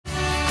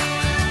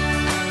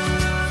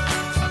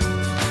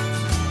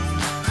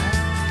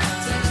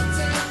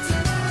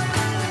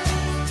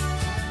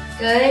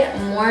Good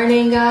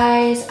morning,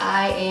 guys.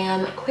 I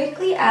am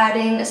quickly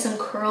adding some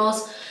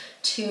curls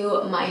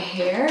to my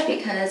hair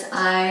because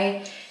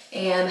I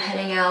am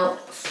heading out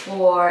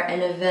for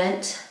an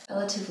event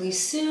relatively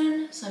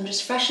soon. So I'm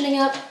just freshening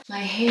up my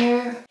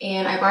hair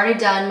and I've already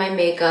done my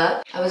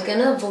makeup. I was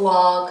gonna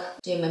vlog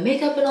doing my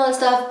makeup and all that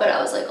stuff, but I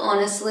was like,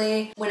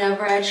 honestly,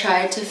 whenever I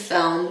try to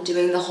film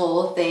doing the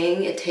whole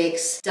thing, it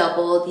takes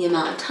double the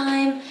amount of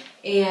time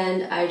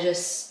and I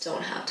just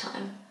don't have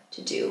time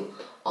to do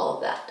all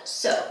of that.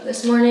 So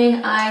this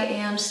morning I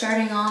am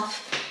starting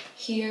off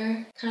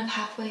here, kind of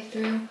halfway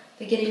through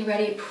the getting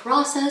ready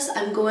process.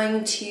 I'm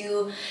going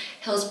to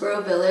Hillsborough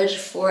Village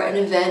for an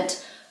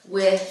event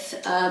with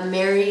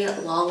Mary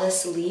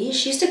Lawless Lee.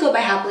 She used to go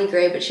by Happily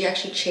Gray, but she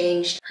actually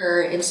changed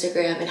her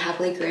Instagram, and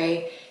Happily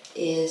Gray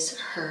is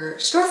her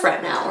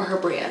storefront now, or her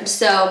brand.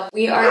 So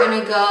we are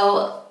gonna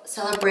go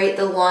celebrate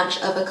the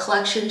launch of a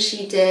collection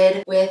she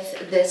did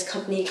with this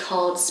company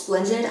called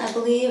Splendid, I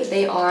believe.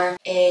 They are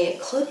a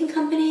clothing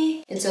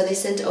company, and so they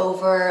sent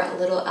over a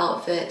little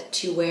outfit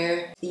to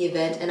wear the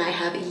event, and I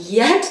have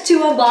yet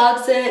to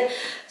unbox it.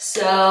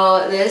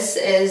 So this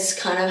is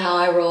kind of how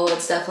I roll.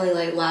 It's definitely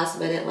like last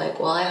minute, like,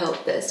 well, I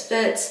hope this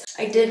fits.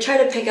 I did try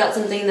to pick out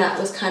something that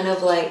was kind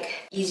of like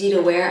easy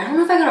to wear. I don't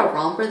know if I got a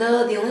romper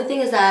though. The only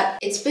thing is that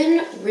it's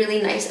been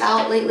really nice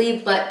out lately,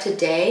 but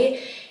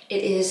today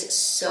it is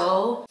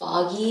so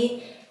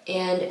foggy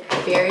and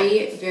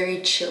very, very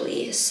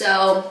chilly.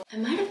 So I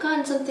might have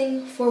gotten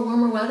something for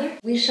warmer weather.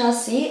 We shall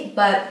see.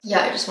 But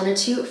yeah, I just wanted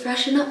to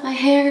freshen up my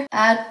hair,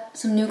 add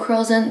some new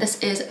curls in. This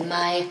is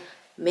my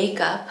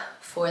makeup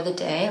for the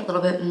day, a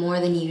little bit more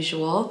than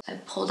usual. I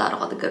pulled out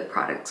all the good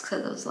products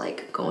because I was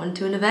like going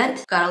to an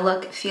event. Gotta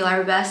look, feel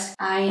our best.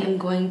 I am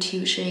going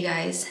to show you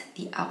guys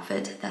the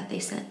outfit that they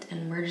sent,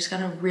 and we're just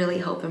gonna really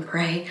hope and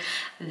pray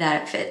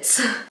that it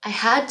fits. I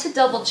had to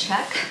double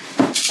check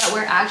that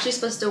we're actually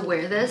supposed to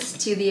wear this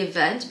to the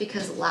event,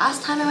 because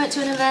last time I went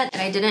to an event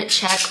and I didn't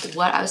check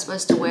what I was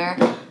supposed to wear,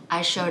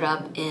 I showed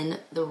up in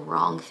the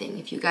wrong thing.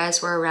 If you guys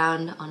were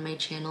around on my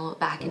channel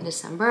back in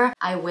December,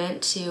 I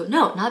went to,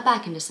 no, not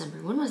back in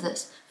December. When was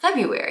this?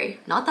 February,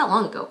 not that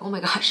long ago. Oh my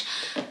gosh.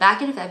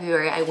 Back in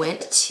February, I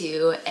went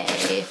to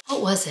a,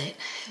 what was it?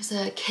 It was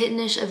a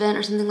kittenish event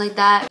or something like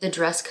that. The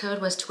dress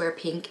code was to wear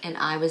pink, and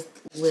I was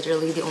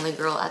literally the only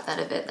girl at that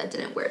event that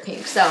didn't wear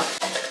pink. So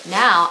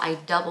now I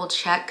double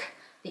check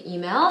the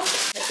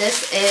emails. But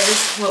this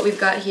is what we've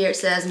got here. It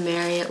says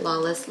Mary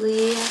Lawless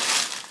Lee.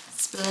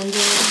 Splendid.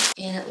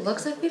 And it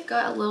looks like we've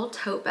got a little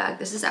tote bag.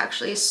 This is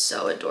actually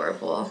so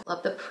adorable.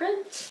 Love the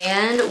print.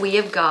 And we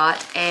have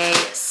got a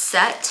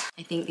set.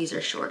 I think these are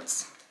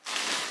shorts.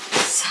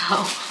 So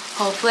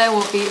hopefully I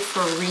won't be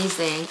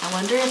freezing. I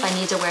wonder if I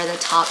need to wear the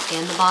top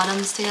and the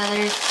bottoms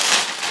together,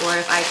 or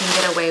if I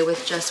can get away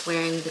with just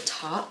wearing the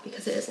top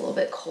because it is a little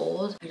bit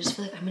cold. I just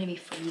feel like I'm gonna be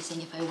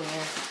freezing if I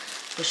wear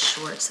the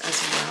shorts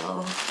as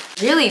well.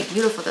 Really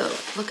beautiful though.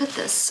 Look at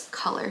this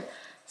color.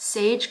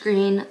 Sage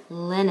green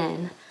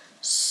linen.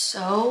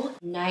 So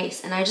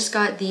nice. And I just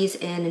got these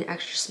in an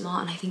extra small,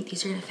 and I think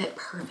these are gonna fit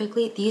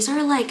perfectly. These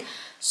are like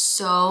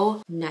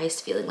so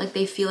nice feeling. Like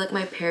they feel like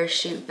my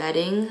parachute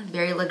bedding,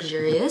 very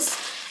luxurious.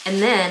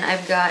 And then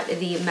I've got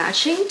the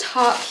matching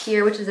top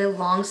here, which is a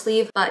long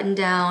sleeve button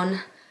down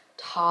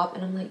top.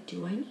 And I'm like,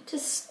 do I need to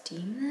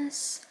steam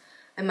this?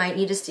 I might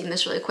need to steam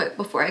this really quick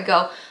before I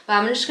go, but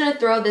I'm just gonna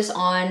throw this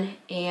on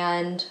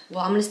and,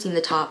 well, I'm gonna steam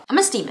the top. I'm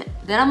gonna steam it,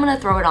 then I'm gonna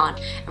throw it on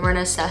and we're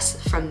gonna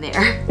assess from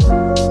there.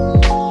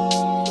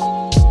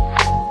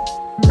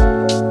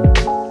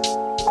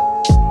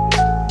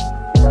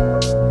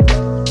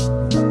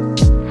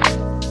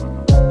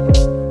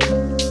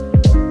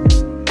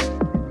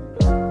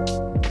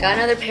 Got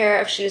another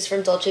pair of shoes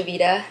from Dolce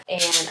Vita,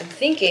 and I'm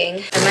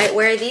thinking I might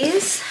wear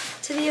these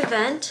to the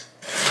event.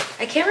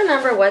 I can't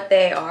remember what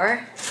they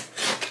are,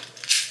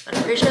 but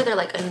I'm pretty sure they're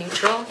like a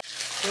neutral.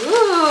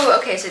 Ooh,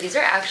 okay, so these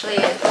are actually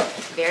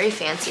very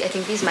fancy. I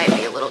think these might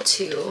be a little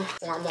too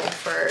formal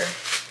for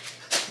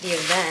the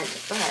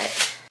event,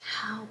 but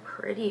how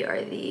pretty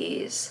are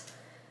these?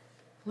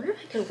 I wonder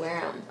if I could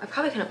wear them. I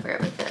probably couldn't wear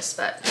it with this,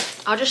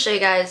 but I'll just show you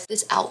guys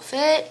this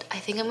outfit. I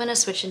think I'm gonna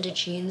switch into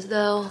jeans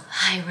though.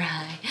 Hi,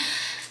 Rye.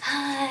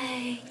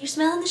 Hi, you're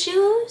smelling the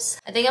shoes?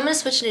 I think I'm gonna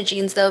switch into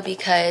jeans though,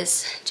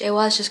 because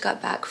Jaywaz just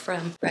got back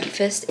from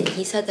breakfast and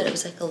he said that it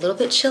was like a little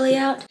bit chilly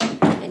out,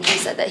 and he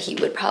said that he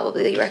would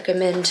probably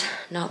recommend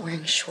not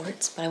wearing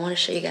shorts, but I want to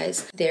show you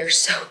guys. They're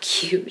so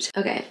cute.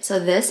 Okay, so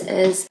this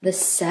is the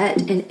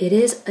set and it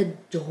is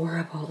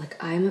adorable.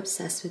 Like, I'm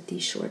obsessed with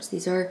these shorts.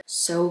 These are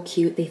so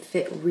cute. They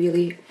fit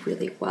really,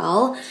 really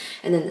well.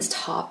 And then this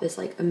top is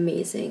like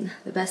amazing.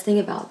 The best thing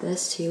about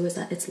this too is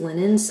that it's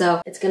linen,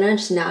 so it's gonna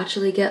just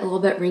naturally get a little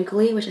bit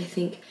wrinkly, which I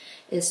think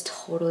is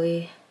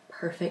totally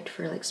perfect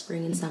for like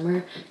spring and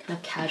summer, kind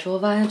of casual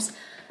vibes.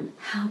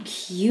 How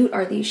cute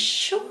are these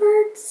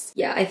shorts?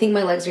 Yeah, I think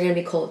my legs are gonna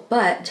be cold,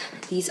 but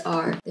these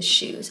are the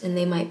shoes and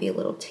they might be a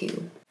little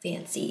too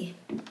fancy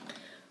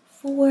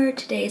for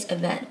today's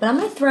event. But I'm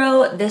gonna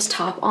throw this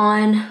top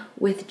on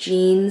with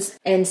jeans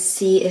and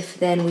see if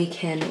then we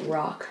can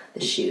rock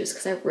the shoes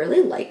because I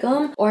really like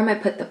them. Or I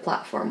might put the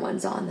platform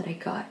ones on that I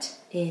got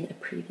in a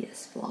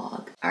previous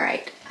vlog. All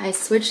right, I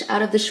switched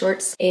out of the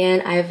shorts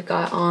and I've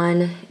got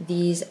on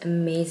these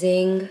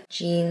amazing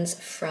jeans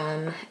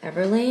from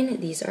Everlane.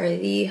 These are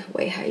the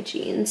way high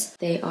jeans.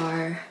 They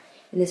are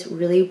in this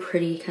really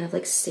pretty kind of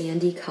like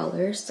sandy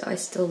color, so I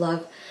still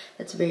love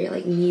that's very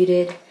like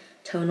muted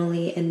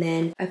tonally. And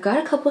then I've got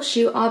a couple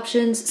shoe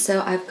options.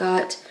 So I've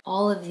got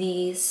all of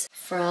these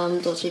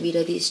from Dolce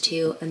Vita, these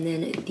two, and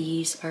then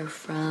these are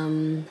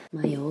from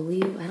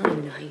Maioli. I don't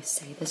even know how you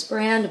say this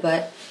brand,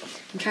 but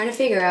I'm trying to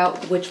figure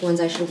out which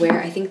ones I should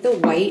wear. I think the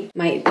white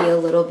might be a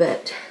little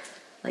bit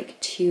like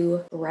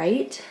too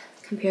bright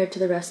compared to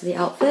the rest of the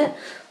outfit,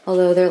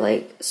 although they're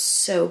like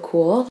so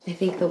cool. I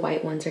think the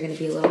white ones are gonna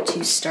be a little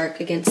too stark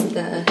against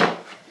the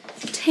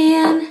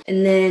tan.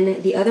 And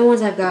then the other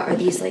ones I've got are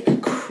these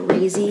like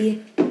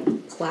crazy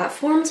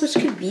platforms, which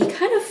could be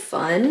kind of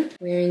fun.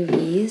 Wearing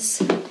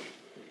these,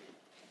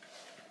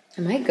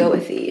 I might go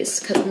with these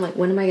because I'm like,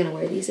 when am I gonna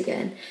wear these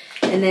again?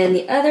 And then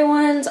the other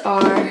ones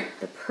are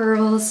the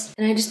pearls,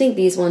 and I just think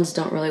these ones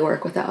don't really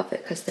work with the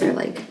outfit because they're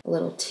like a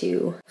little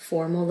too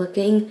formal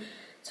looking.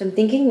 So I'm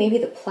thinking maybe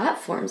the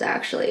platforms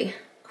actually.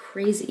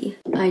 Crazy.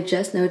 I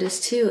just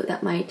noticed too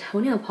that my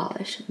toenail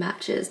polish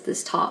matches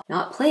this top.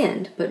 Not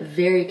planned, but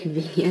very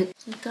convenient.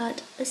 I've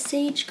got a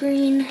sage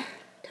green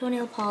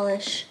toenail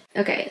polish.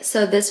 Okay,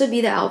 so this would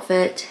be the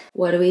outfit.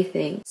 What do we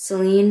think?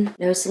 Celine?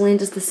 No, Celine,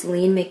 does the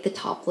Celine make the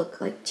top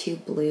look like too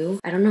blue?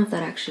 I don't know if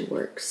that actually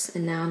works.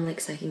 And now I'm like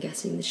second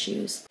guessing the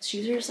shoes. The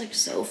shoes are just like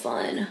so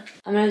fun.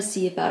 I'm gonna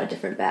see about a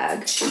different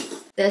bag.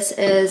 This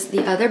is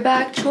the other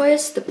bag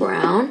choice, the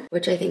brown,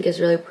 which I think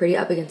is really pretty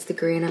up against the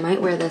green. I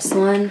might wear this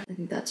one. I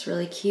think that's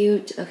really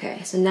cute.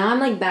 Okay, so now I'm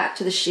like back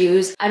to the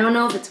shoes. I don't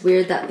know if it's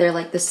weird that they're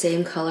like the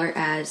same color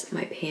as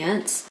my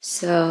pants.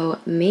 So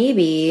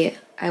maybe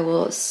I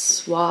will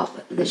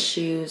swap the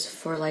shoes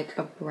for like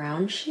a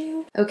brown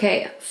shoe.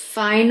 Okay,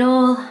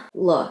 final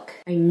look.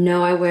 I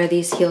know I wear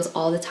these heels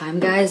all the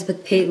time, guys,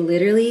 but they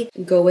literally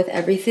go with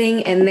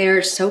everything and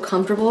they're so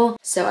comfortable.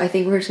 So I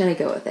think we're just gonna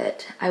go with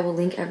it. I will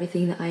link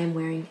everything that I am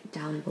wearing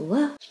down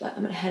below, but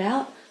I'm gonna head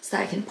out so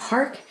that I can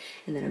park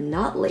and then I'm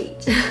not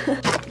late.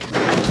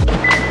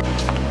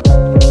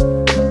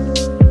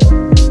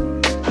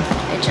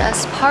 I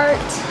just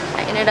parked.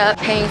 I ended up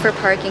paying for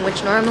parking,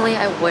 which normally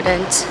I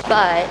wouldn't,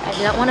 but I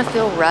didn't want to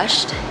feel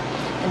rushed.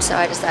 And so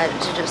I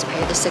decided to just pay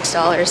the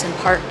 $6 and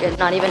park and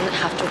not even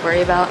have to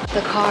worry about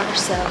the car.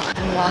 So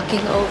I'm walking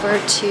over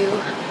to,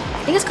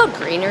 I think it's called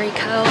Greenery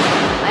Co.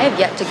 I have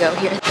yet to go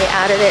here. They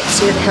added it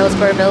to the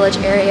Hillsborough Village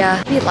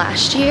area maybe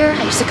last year.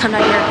 I used to come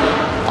down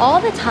here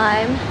all the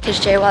time because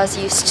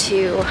JWaz used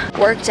to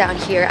work down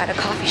here at a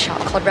coffee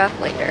shop called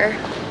Revelator.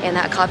 And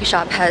that coffee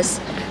shop has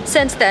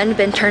since then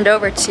been turned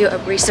over to a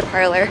barista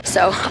parlor,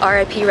 so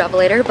RIP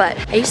Revelator. But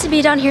I used to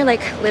be down here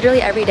like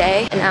literally every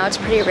day, and now it's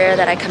pretty rare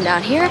that I come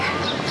down here,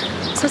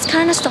 so it's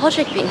kind of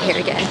nostalgic being here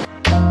again.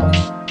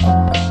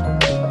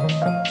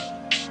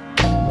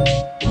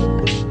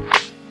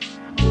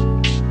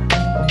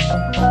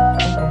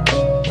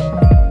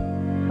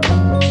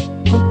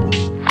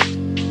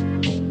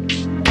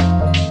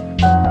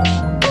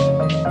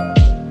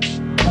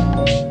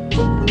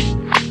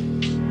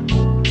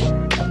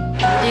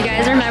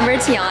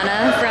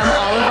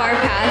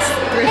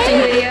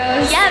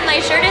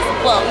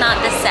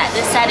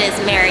 This set is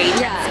married,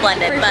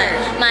 splendid, but sure.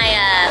 My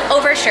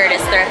overshirt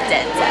is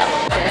thrifted, so.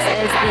 This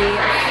is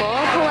the full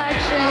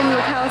collection.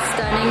 Look how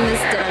stunning this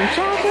denim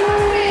jacket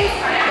is.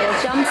 Little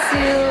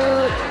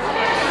jumpsuit.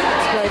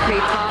 It's a really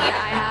pretty top that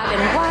I have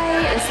in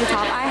white. This is the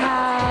top I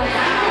have.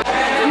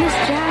 And this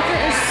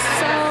jacket is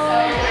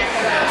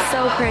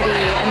so pretty.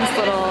 And this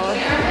little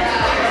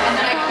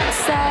top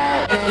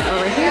set. And then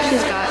over here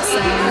she's got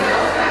some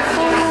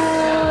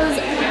polos.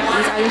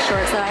 These are the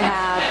shorts that I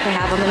have. I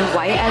have them in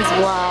white as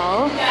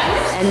well.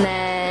 And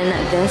then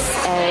this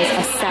is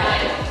a set.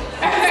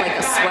 It's like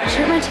a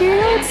sweatshirt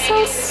material. It's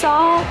so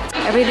soft.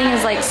 Everything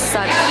is like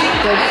such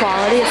good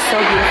quality. It's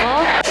so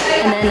beautiful.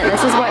 And then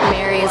this is what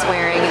Mary is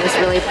wearing. This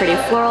really pretty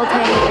floral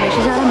tank. And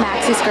she's got a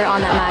maxi skirt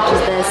on that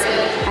matches this.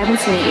 I haven't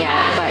seen it yet,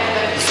 but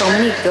so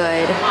many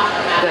good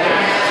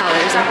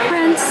colors and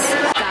prints.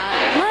 Got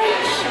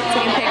lunch, so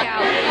you can pick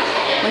out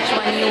which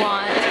one you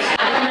want.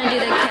 I think I'm gonna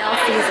do the kale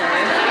Caesar.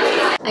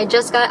 I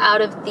just got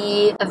out of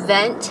the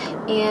event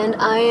and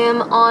I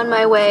am on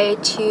my way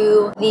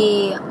to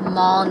the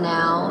mall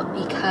now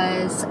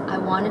because I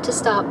wanted to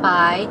stop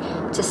by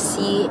to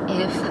see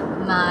if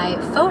my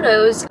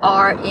photos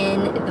are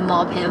in the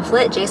mall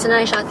pamphlet. Jason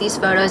and I shot these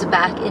photos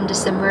back in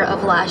December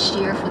of last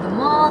year for the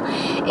mall,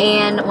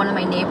 and one of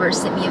my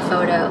neighbors sent me a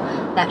photo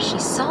that she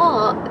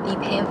saw the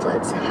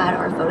pamphlets had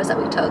our photos that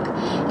we took.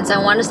 And so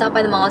I wanted to stop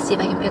by the mall and see if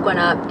I can pick one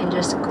up and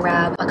just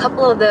grab a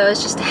couple of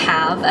those just to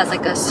have as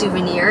like a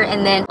souvenir.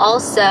 And then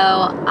also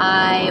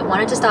I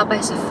wanted to stop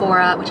by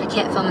Sephora, which I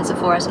can't film in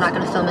Sephora, so I'm not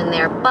gonna film in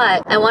there,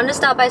 but I wanted wanted to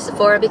stop by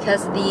Sephora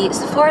because the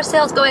Sephora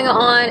sale is going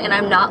on and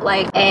I'm not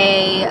like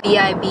a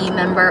VIB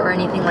member or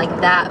anything like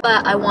that,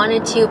 but I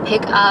wanted to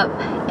pick up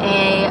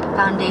a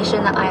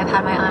foundation that I have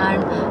had my eye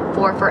on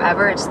for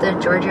forever. It's the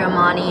Giorgio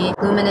Armani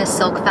Luminous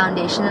Silk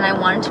Foundation, and I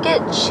wanted to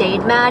get shade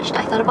matched.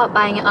 I thought about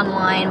buying it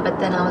online, but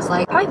then I was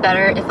like, probably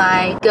better if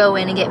I go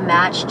in and get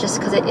matched just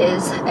because it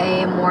is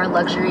a more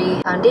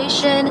luxury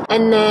foundation.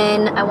 And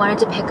then I wanted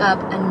to pick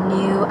up a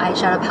new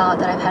eyeshadow palette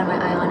that I've had my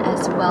eye on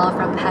as well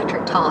from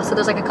Patrick Ta. So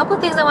there's like a couple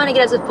of things I want to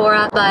get at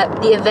Sephora,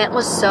 but the event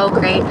was so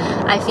great.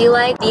 I feel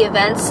like the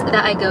events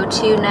that I go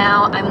to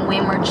now, I'm way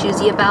more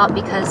choosy about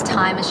because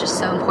time is just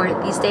so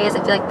important these days. I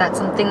feel like that's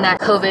something that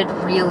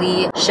COVID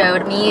really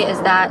showed me, is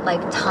that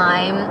like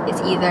time is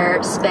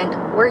either spent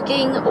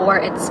working or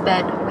it's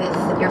spent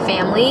with your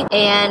family,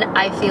 and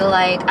I feel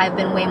like I've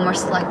been way more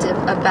selective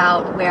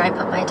about where I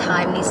put my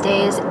time these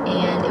days.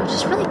 And it was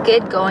just really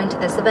good going to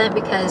this event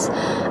because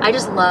I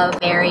just love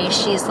Mary.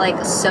 She's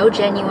like so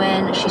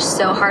genuine, she's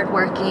so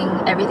hardworking,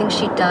 everything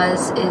she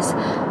does is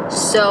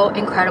so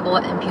incredible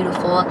and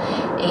beautiful,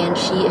 and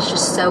she is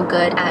just so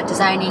good at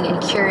designing and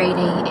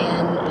curating,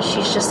 and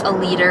she's just a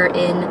leader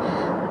in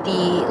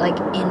the like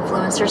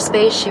influencer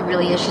space. She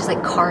really is. She's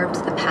like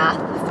carved the path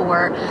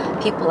for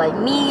people like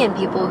me and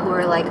people who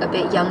are like a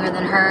bit younger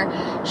than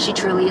her. She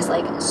truly is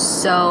like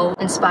so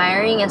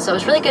inspiring, and so it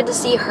was really good to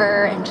see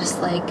her and just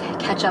like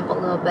catch up a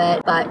little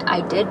bit. But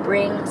I did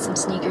bring some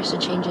sneakers to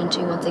change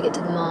into once I get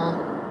to the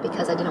mall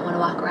because I didn't want to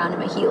walk around in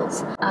my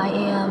heels. I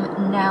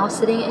am now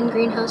sitting in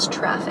greenhouse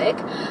traffic,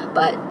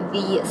 but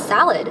the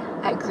salad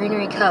at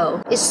Greenery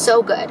Co. is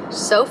so good,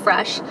 so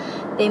fresh.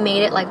 They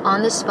made it like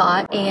on the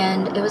spot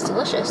and it was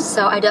delicious.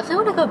 So I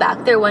definitely want to go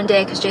back there one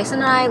day because Jason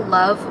and I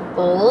love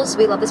bowls.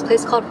 We love this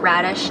place called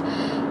Radish.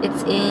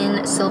 It's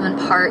in Sylvan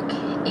Park,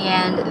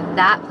 and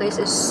that place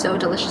is so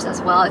delicious as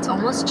well. It's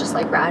almost just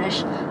like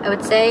Radish, I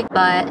would say,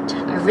 but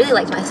I really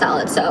liked my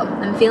salad, so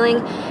I'm feeling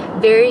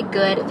very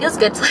good. It feels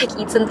good to like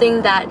eat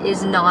something that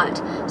is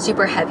not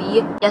super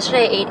heavy.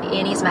 Yesterday I ate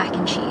Annie's mac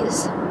and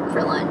cheese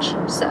for lunch,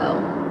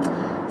 so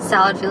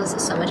salad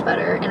feels so much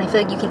better, and I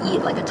feel like you can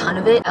eat like a ton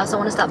of it. I also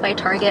want to stop by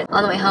Target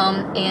on the way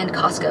home and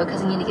Costco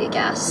because I need to get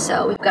gas.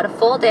 So we've got a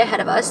full day ahead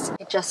of us.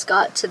 I just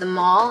got to the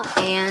mall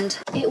and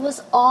it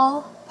was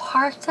all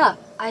parked up.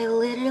 I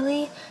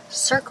literally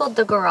circled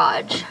the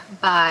garage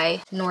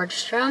by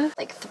Nordstrom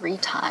like 3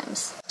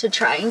 times to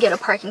try and get a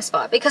parking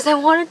spot because I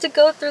wanted to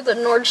go through the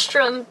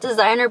Nordstrom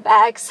designer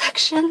bag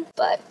section.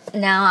 But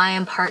now I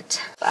am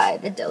parked by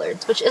the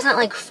Dillards, which isn't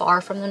like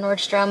far from the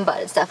Nordstrom,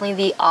 but it's definitely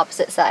the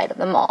opposite side of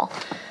the mall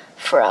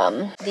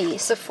from the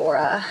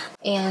Sephora,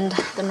 and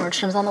the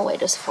Nordstrom's on the way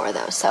to Sephora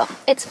though, so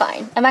it's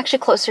fine. I'm actually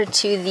closer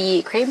to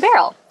the Crate and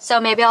Barrel,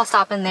 so maybe I'll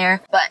stop in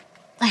there, but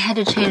I had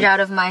to change out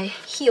of my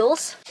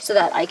heels so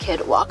that I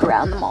could walk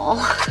around the mall.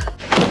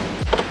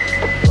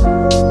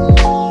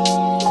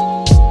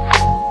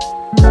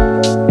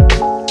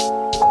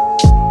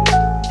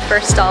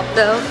 First stop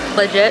though,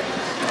 legit,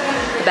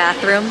 the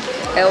bathroom.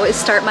 I always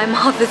start my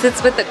mall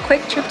visits with a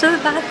quick trip to the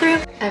bathroom.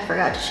 I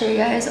forgot to show you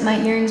guys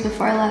my earrings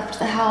before I left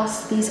the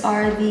house. These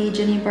are the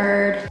Jenny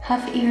Bird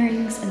Huff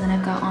earrings, and then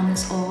I've got on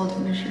this old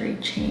Missouri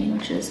chain,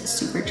 which is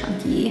super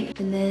chunky.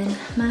 And then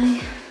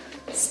my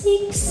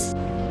sneaks.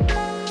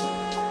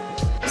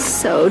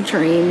 So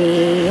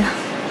dreamy.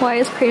 Why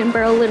is Crate and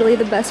Barrel literally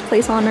the best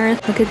place on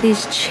earth? Look at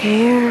these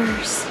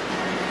chairs.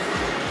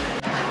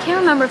 I can't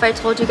remember if I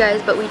told you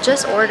guys, but we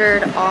just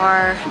ordered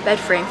our bed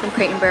frame from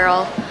Crate and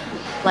Barrel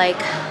like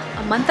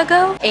a month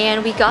ago,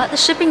 and we got the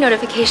shipping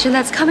notification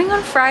that's coming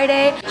on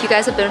Friday. If you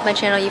guys have been with my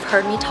channel, you've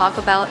heard me talk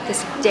about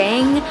this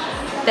dang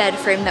bed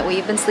frame that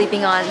we've been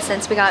sleeping on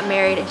since we got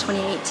married in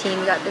 2018.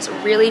 We got this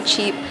really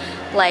cheap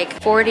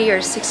like $40 or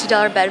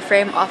 $60 bed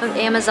frame off of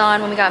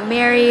Amazon when we got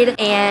married,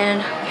 and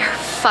we're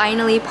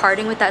finally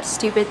parting with that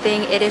stupid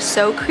thing. It is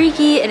so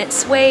creaky and it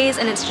sways,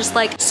 and it's just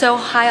like so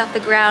high off the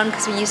ground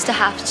because we used to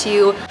have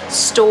to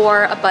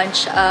store a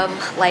bunch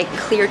of like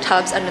clear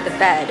tubs under the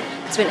bed.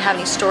 So we didn't have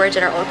any storage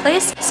at our old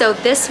place. So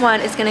this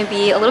one is gonna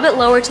be a little bit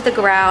lower to the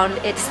ground.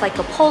 It's like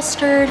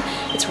upholstered.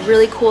 It's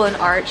really cool and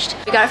arched.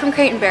 We got it from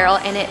Crate and Barrel,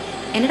 and it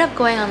ended up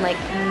going on like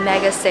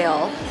mega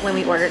sale when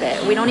we ordered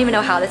it. We don't even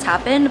know how this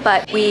happened,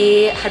 but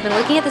we had been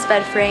looking at this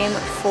bed frame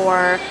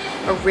for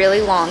a really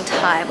long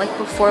time, like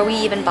before we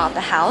even bought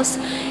the house.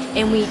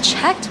 And we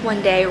checked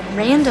one day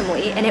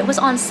randomly and it was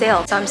on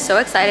sale. So I'm so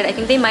excited. I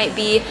think they might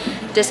be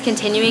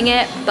discontinuing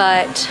it,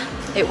 but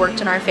it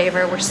worked in our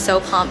favor. We're so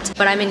pumped.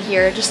 But I'm in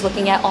here just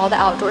looking at all the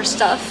outdoor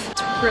stuff.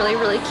 It's really,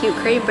 really cute.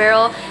 Crate and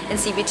Barrel and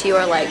CB2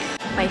 are like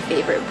my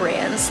favorite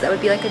brands. That would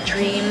be like a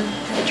dream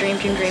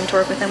to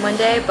work with them one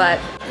day, but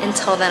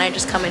Until then, I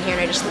just come in here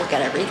and I just look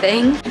at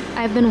everything.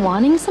 I've been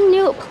wanting some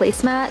new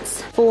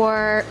placemats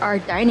for our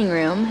dining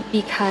room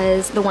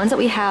because the ones that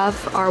we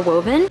have are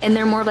woven and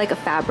they're more of like a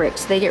fabric,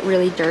 so they get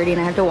really dirty and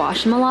I have to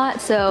wash them a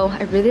lot. So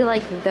I really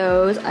like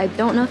those. I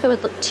don't know if it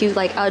would look too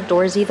like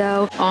outdoorsy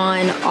though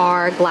on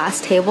our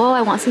glass table.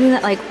 I want something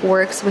that like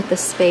works with the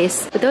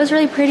space. But those are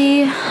really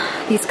pretty.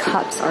 These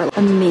cups are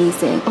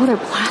amazing. Oh, they're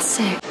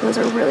plastic. Those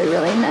are really,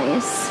 really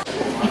nice.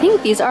 I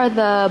think these are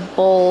the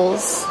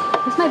bowls.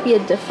 This might be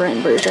a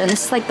different version.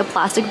 This is like the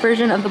plastic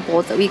version of the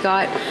bowls that we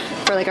got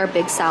for like our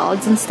big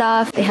salads and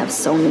stuff. They have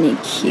so many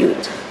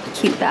cute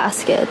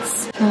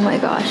baskets. Oh my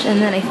gosh.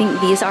 And then I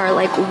think these are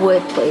like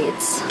wood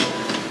plates.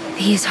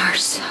 These are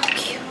so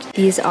cute.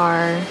 These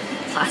are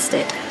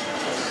plastic.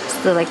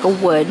 So they're like a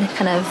wood,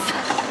 kind of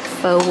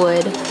faux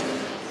wood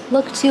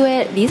look to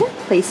it. These are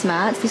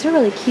placemats. These are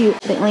really cute.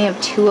 They only have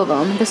 2 of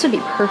them. This would be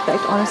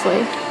perfect,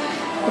 honestly.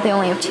 But they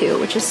only have 2,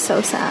 which is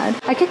so sad.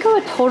 I could go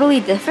a totally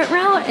different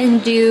route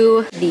and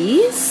do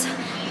these.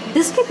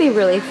 This could be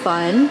really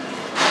fun.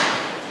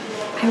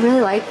 I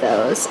really like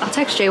those. I'll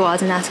text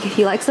Jawaz and ask if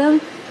he likes them,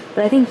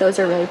 but I think those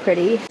are really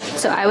pretty.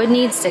 So I would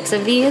need 6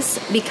 of these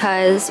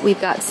because we've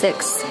got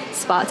 6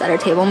 spots at our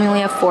table and we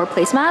only have 4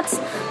 placemats.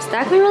 So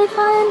that could be really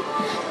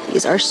fun.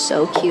 These are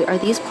so cute. Are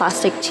these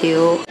plastic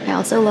too? I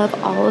also love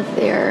all of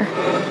their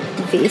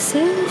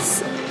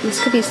vases.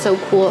 This could be so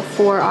cool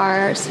for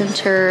our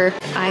center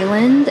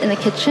island in the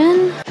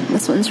kitchen.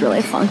 This one's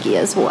really funky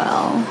as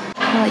well.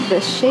 I like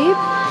this shape.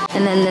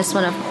 And then this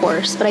one, of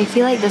course. But I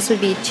feel like this would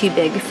be too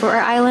big for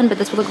our island, but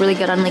this would look really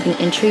good on like an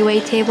entryway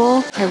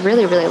table. I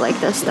really, really like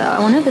this though. I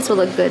wonder if this would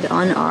look good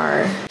on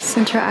our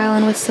center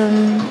island with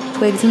some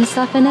twigs and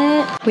stuff in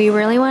it. We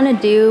really want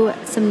to do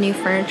some new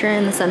furniture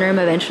in the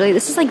sunroom eventually.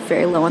 This is like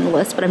very low on the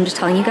list, but I'm just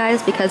telling you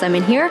guys because I'm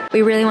in here.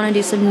 We really want to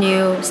do some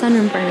new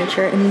sunroom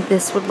furniture and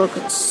this would look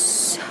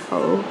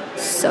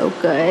so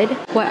good.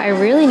 What I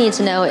really need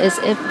to know is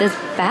if this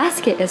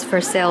basket is for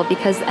sale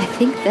because I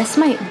think this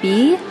might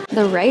be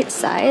the right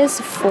size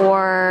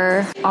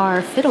for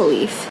our fiddle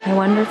leaf. I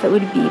wonder if it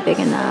would be big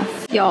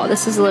enough. Y'all,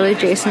 this is literally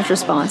Jason's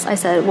response. I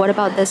said, what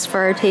about this for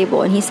our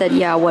table? And he said,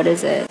 yeah, what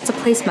is it? It's a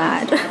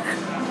placemat.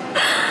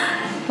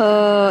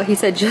 Oh, he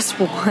said just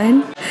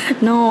 1?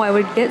 No, I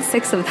would get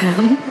 6 of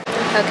them.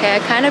 Okay, I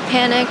kind of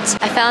panicked.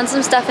 I found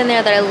some stuff in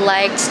there that I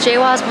liked.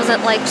 Jawaz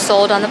wasn't like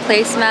sold on the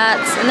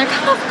placemats and they're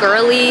kind of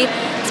girly,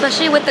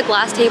 especially with the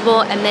glass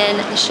table and then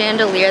the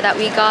chandelier that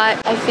we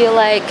got. I feel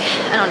like,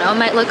 I don't know, it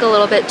might look a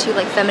little bit too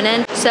like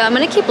feminine. So I'm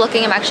gonna keep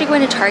looking. I'm actually going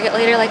to Target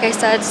later, like I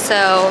said.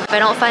 So if I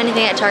don't find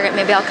anything at Target,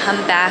 maybe I'll come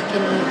back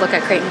and look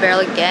at Crate &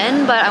 Barrel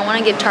again. But I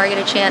wanna give Target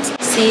a chance,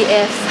 see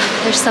if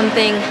there's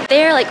something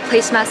there, like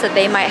placemats that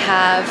they might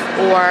have.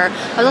 Or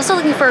I was also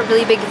looking for a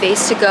really big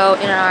vase to go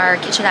in our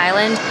kitchen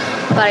island,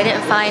 but I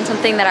didn't find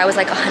something that I was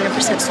like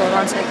 100% sold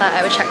on, so I thought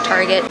I would check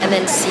Target and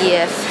then see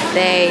if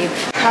they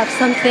have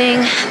something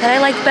that I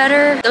like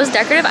better. Those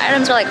decorative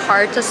items are like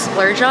hard to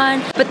splurge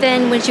on, but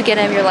then once you get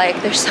them, you're like,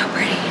 they're so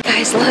pretty.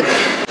 Guys, look.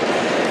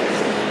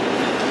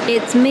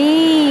 It's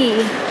me.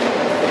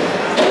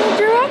 The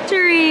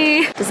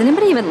directory. Does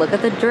anybody even look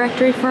at the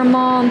directory for a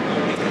mall?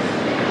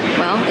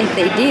 Well, if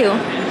they do,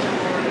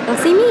 they'll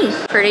see me.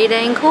 Pretty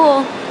dang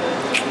cool.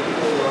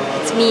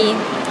 It's me,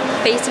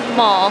 face of the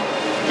mall.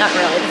 Not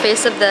really, the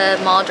face of the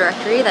mall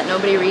directory that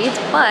nobody reads,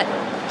 but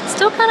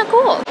still kind of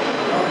cool.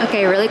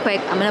 Okay, really quick,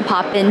 I'm gonna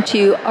pop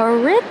into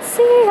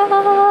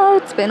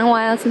Aritzia. It's been a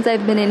while since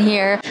I've been in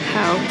here.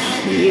 How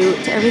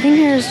cute. Everything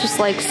here is just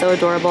like so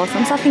adorable.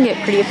 Some stuff can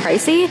get pretty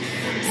pricey,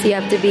 so you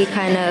have to be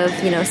kind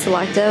of, you know,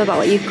 selective about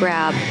what you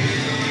grab.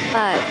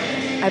 But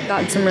I've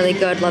gotten some really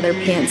good leather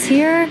pants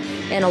here,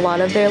 and a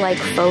lot of their like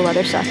faux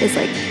leather stuff is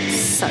like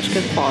such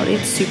good quality.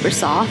 It's super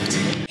soft.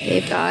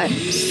 They've got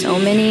so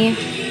many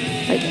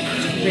like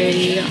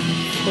pretty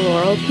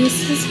floral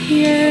pieces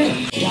here.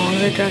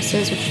 Longer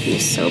dresses, which would be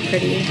so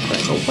pretty for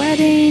like a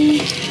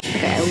wedding.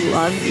 Okay, I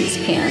love these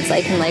pants.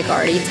 I can like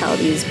already tell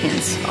these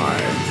pants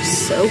are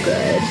so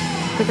good.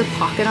 Look at the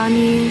pocket on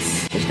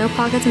these. There's no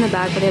pockets in the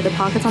back, but they have the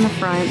pockets on the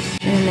front.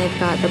 And then they've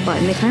got the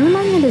button. They kind of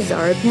remind me of the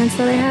Zara pants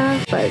that I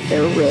have, but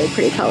they're a really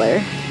pretty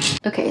color.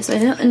 Okay, so I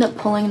didn't end up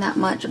pulling that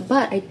much,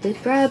 but I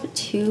did grab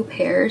 2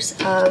 pairs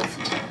of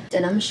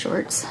denim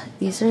shorts.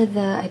 These are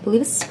the, I believe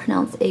this is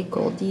pronounced a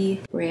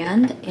Goldie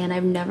brand, and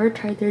I've never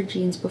tried their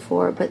jeans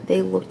before, but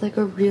they looked like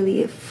a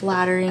really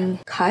flattering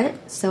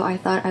cut, so I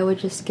thought I would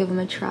just give them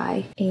a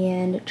try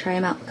and try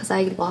them out because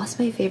I lost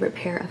my favorite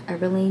pair of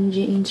Everlane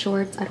jean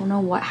shorts. I don't know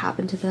what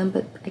happened to them,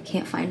 but I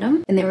can't find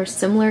them, and they were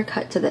similar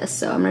cut to this,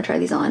 so I'm gonna try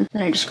these on.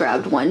 Then I just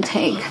grabbed one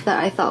tank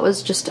that I thought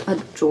was just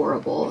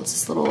adorable. It's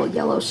this little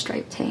yellow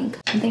striped tank.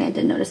 One thing I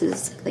did notice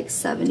is like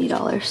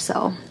 $70,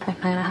 so I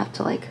kind of have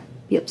to like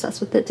be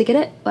obsessed with it to get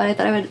it, but I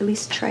thought I would at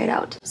least try it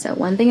out. So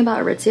one thing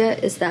about Aritzia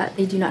is that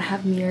they do not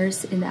have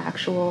mirrors in the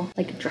actual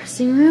like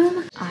dressing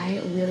room.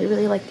 I really,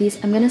 really like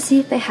these. I'm gonna see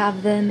if they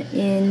have them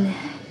in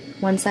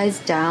one size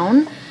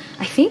down.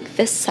 I think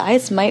this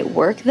size might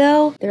work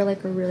though. They're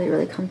like a really,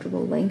 really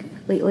comfortable length.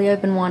 lately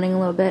I've been wanting a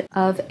little bit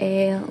of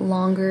a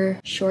longer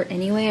short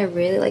anyway. I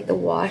really like the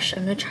wash.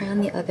 I'm gonna try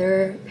on the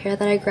other pair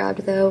that I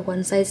grabbed though,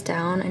 one size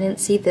down. I didn't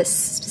see this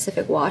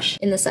specific wash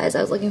in the size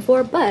I was looking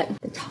for, but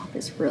the top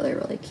is really,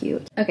 really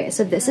cute. Okay,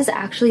 so this is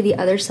actually the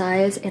other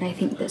size and I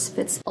think this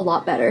fits a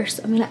lot better.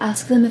 So I'm gonna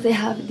ask them if they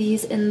have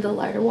these in the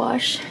lighter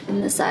wash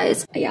in this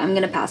size. Yeah, I'm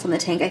gonna pass on the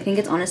tank. I think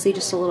it's honestly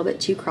just a little bit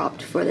too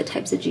cropped for the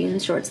types of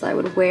jeans shorts that I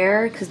would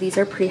wear because these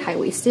are pretty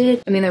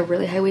high-waisted. I mean, they're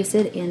really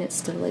high-waisted and it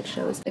still like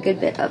shows a good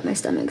bit of my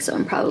stomach, so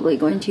I'm probably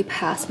going to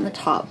pass on the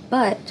top,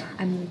 but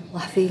I'm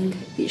loving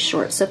these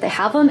shorts. So if they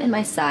have them in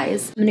my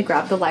size, I'm gonna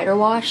grab the lighter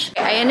wash.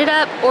 I ended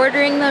up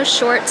ordering those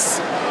shorts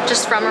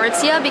just from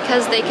Aritzia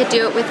because they could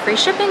do it with free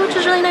shipping, which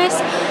was really nice.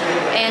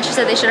 And she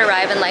said they should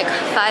arrive in like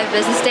 5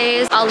 business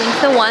days. I'll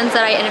link the ones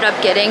that I ended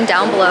up getting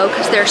down below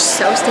because they're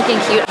so stinking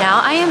cute.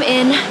 Now I am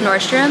in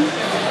Nordstrom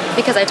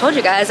because I told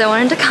you guys I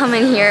wanted to come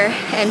in here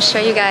and show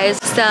you guys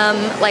some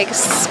like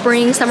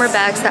spring summer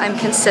bags that I'm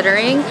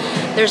considering.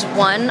 There's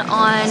one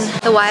on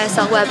the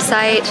YSL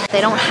website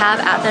they don't have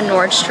at the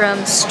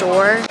Nordstrom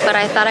store, but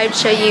I thought I'd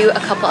show you a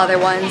couple other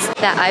ones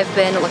that I've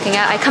been looking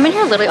at. I come in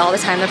here literally all the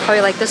time. They're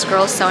probably like, this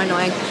girl is so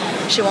annoying.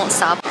 She won't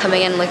stop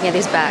coming in and looking at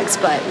these bags,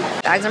 but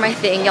bags are my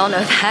thing, y'all know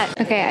that.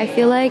 Okay, I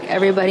feel like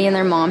everybody and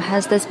their mom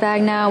has this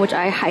bag now, which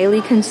I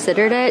highly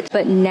considered it,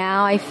 but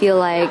now I feel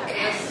like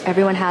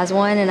everyone has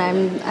one and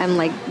I'm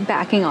like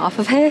backing off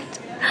of it.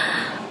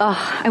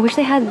 Oh, I wish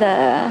they had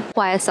the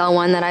YSL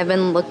one that I've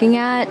been looking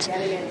at.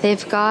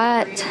 They've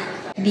got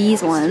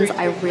these ones.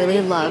 I really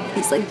love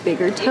these like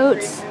bigger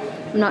totes.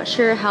 I'm not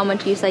sure how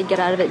much use I get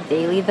out of it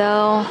daily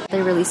though.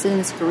 They released it in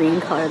this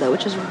green color though,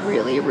 which is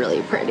really,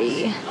 really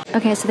pretty.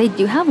 Okay, so they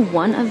do have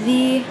one of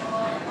the,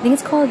 I think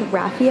it's called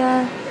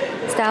raffia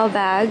style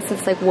bags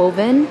that's like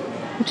woven,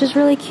 which is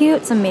really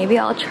cute. So maybe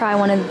I'll try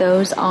one of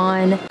those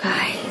on.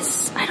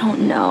 Guys, I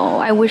don't know.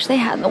 I wish they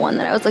had the one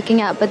that I was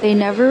looking at, but they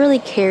never really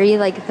carry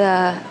like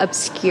the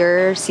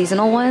obscure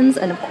seasonal ones.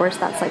 And of course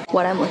that's like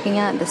what I'm looking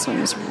at. This one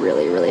is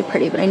really, really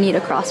pretty, but I need a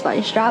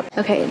crossbody strap.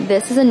 Okay,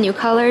 this is a new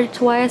color to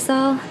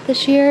YSL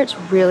this year. It's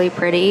really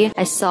pretty.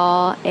 I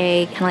saw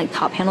a kind of like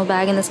top handle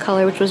bag in this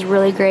color, which was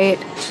really great.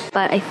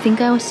 But I think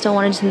I still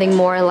wanted something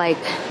more like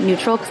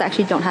neutral because I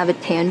actually don't have a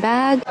tan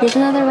bag. Here's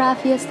another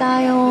raffia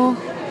style.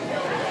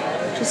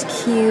 Is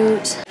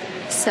cute.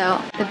 So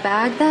the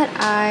bag that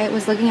I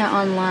was looking at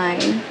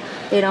online,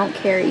 they don't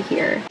carry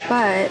here,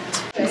 but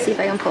let's see if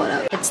I can pull it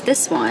up. It's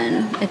this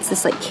one. It's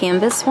this like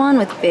canvas one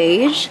with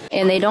beige,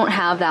 and they don't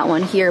have that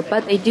one here,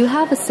 but they do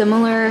have a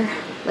similar,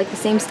 like the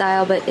same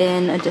style, but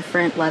in a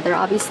different leather,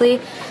 obviously.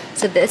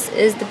 So this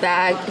is the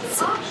bag.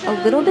 It's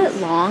a little bit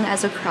long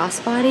as a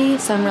crossbody,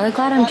 so I'm really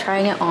glad I'm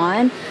trying it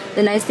on.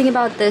 The nice thing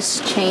about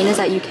this chain is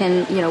that you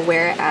can, you know,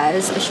 wear it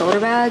as a shoulder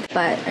bag,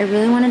 but I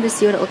really wanted to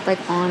see what it looked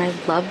like on. I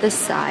love the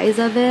size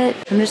of it.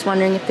 I'm just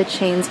wondering if the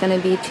chain's gonna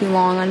be too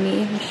long on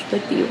me, which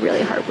would be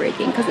really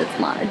heartbreaking because it's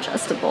not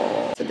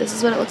adjustable. So this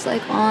is what it looks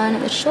like on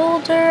the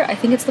shoulder. I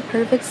think it's the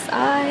perfect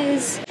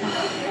size.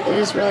 It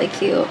is really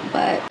cute,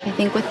 but I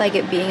think with like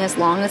it being as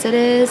long as it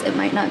is, it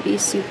might not be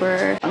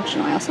super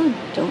functional. I also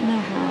don't know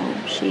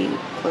how she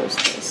closed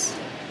this.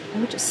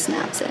 Oh, it just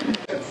snaps in.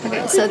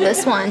 Okay, so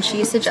this one,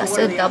 she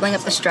suggested doubling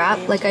up the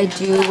strap like I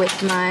do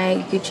with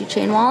my Gucci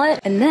chain wallet.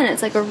 And then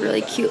it's like a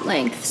really cute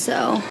length.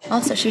 So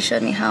also she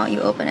showed me how you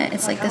open it.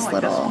 It's like this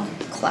little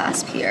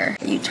clasp here.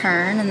 You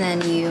turn and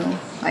then you,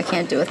 I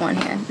can't do it with one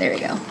hand. There we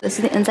go. This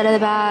is the inside of the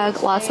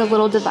bag. Lots of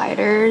little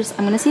dividers.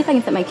 I'm gonna see if I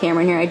can fit my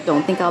camera in here. I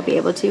don't think I'll be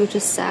able to, which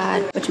is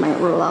sad, which might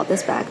rule out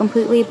this bag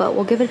completely, but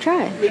we'll give it a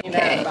try.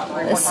 Okay,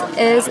 this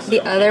is the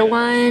other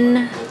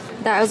one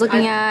that I was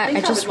looking at.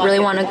 I just really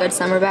want a good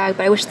summer bag,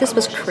 but I wish this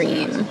was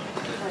cream.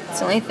 It's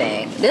the only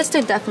thing. This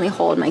did definitely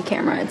hold my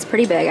camera. It's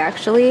pretty big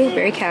actually,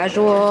 very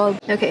casual.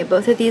 Okay,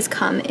 both of these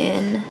come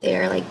in,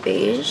 they're like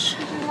beige,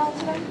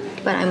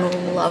 but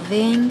I'm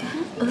loving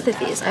both of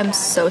these. I'm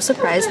so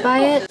surprised by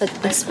it, but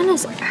this one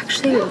is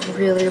actually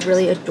really,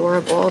 really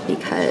adorable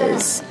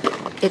because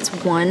it's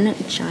one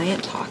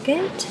giant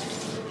pocket.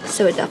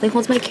 So it definitely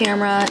holds my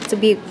camera. It's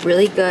would be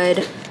really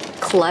good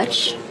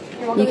clutch.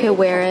 You could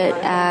wear it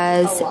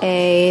as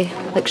a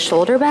like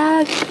shoulder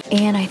bag,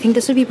 and I think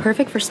this would be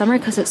perfect for summer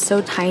because it's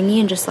so tiny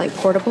and just like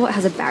portable. It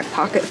has a back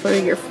pocket for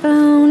your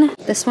phone.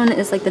 This one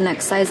is like the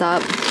next size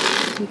up.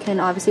 You can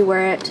obviously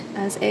wear it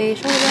as a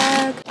shoulder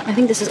bag. I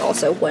think this is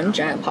also one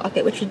giant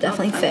pocket, which would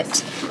definitely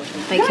fit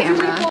my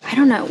camera. I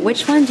don't know,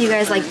 which one do you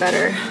guys like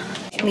better?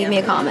 Leave me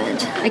a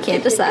comment. I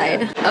can't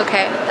decide.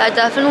 Okay, that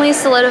definitely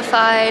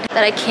solidified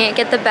that I can't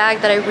get the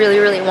bag that I really,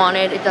 really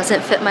wanted. It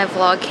doesn't fit my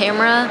vlog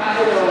camera,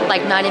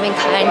 like not even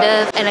kind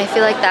of. And I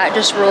feel like that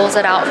just rules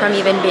it out from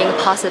even being a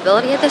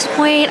possibility at this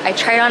point. I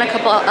tried on a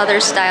couple of other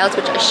styles,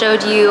 which I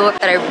showed you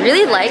that I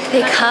really like.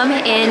 They come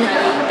in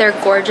their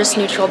gorgeous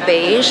neutral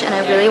beige, and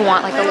I really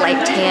want like a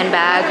light tan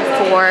bag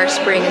for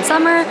spring and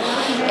summer.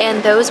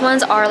 And those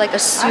ones are like a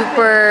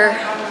super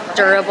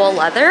durable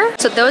leather.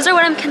 So those are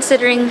what I'm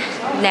considering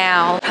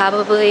now.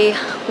 Probably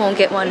won't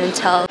get one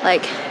until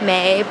like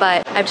May,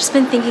 but I've just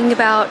been thinking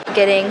about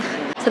getting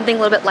something a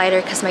little bit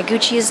lighter because my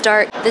Gucci is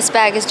dark. This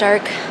bag is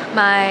dark.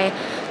 My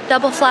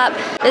double flap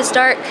is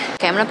dark.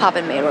 Okay, I'm gonna pop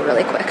in Madewell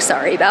really quick.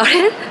 Sorry about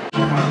it.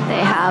 They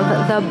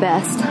have the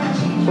best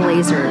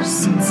blazers,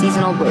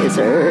 seasonal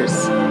blazers.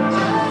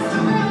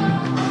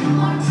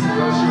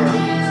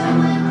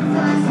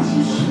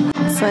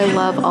 So I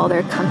love all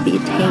their comfy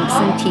tanks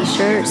and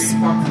t-shirts.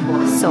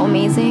 So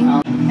amazing.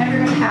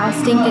 How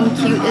stinking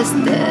cute is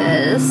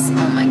this?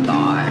 Oh my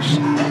gosh.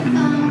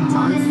 It's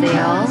on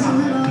sale.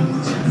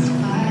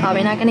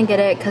 Probably not gonna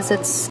get it because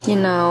it's, you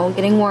know,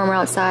 getting warmer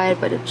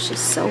outside, but it's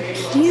just so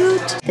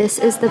cute. This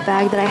is the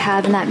bag that I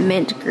have in that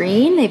mint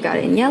green. They've got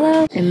it in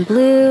yellow, in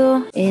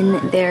blue, in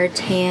their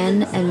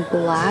tan and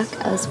black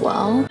as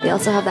well. They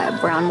also have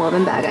that brown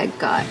woven bag I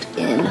got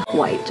in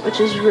white, which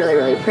is really,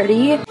 really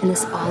pretty. And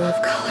this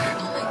olive color,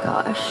 oh my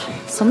gosh.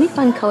 So many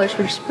fun colors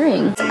for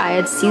spring. I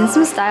had seen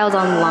some styles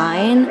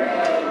online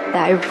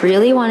that I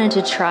really wanted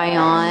to try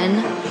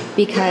on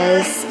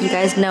because you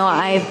guys know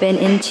I've been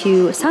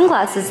into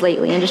sunglasses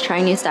lately and just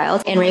trying new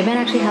styles. And Ray-Ban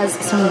actually has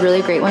some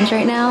really great ones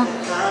right now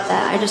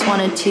that I just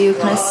wanted to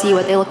kind of see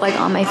what they look like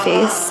on my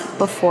face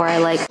before I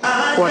like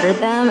ordered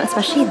them,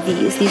 especially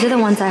these. These are the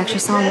ones I actually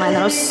saw online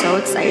that I was so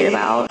excited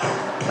about.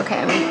 Okay,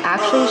 I'm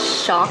actually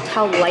shocked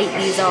how light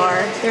these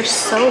are. They're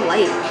so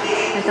light.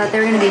 I thought they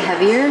were gonna be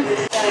heavier,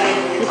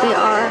 but they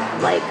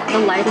are like the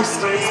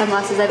lightest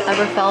sunglasses I've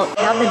ever felt.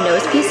 They have the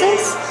nose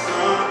pieces,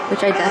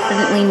 which I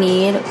definitely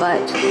need,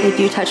 but they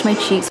do touch my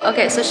cheeks.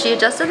 Okay, so she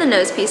adjusted the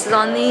nose pieces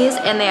on these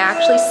and they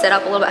actually sit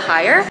up a little bit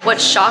higher.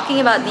 What's shocking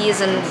about these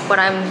and what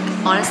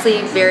I'm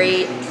honestly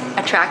very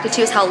attracted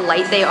to is how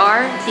light they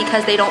are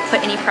because they don't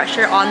put any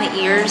pressure on the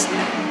ears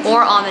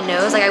or on the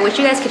nose. Like I wish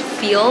you guys could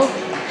feel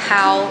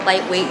how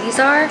lightweight these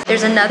are.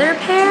 There's another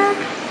pair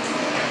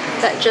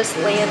that just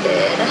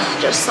landed.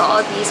 Just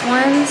saw these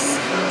ones.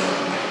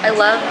 I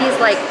love these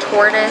like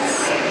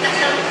tortoise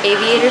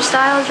aviator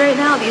styles right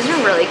now. These are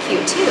really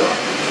cute too.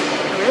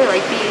 I really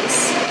like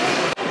these.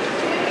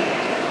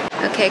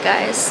 Okay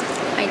guys,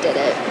 I did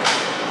it.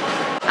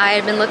 I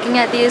had been looking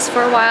at these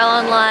for a while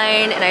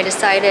online and I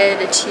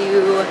decided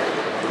to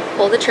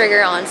pull the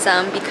trigger on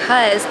some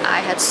because I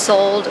had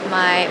sold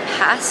my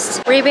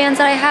past Ray-Bans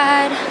that I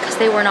had because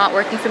they were not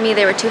working for me.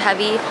 They were too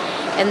heavy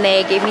and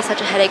they gave me such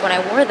a headache when I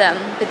wore them.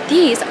 But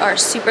these are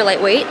super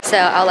lightweight, so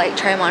I'll like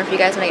try them on for you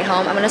guys when I get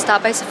home. I'm gonna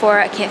stop by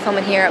Sephora. I can't film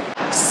in here.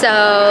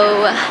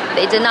 So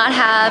they did not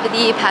have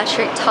the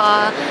Patrick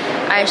Ta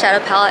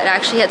eyeshadow palette. It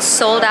actually had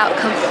sold out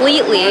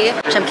completely,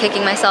 which I'm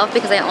kicking myself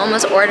because I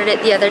almost ordered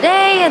it the other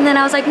day and then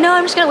I was like, no,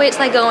 I'm just gonna wait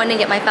till I go in and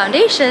get my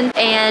foundation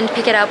and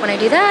pick it up when I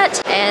do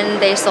that,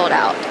 and they sold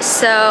out.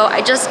 So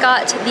I just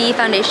got the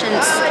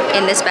foundations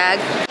in this bag.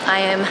 I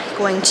am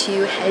going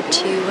to head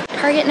to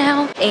Target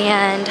now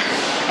and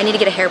I need to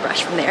get a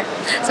hairbrush from there.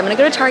 So I'm gonna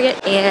go to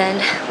Target and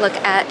look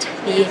at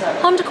the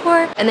home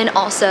decor and then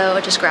also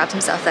just grab some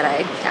stuff that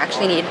I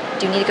actually need.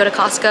 Do need to go to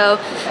Costco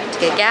to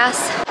get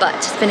gas, but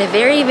it's been a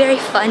very, very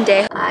fun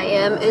day. I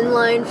am in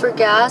line for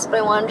gas, but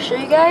I wanted to show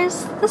you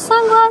guys the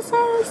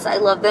sunglasses. I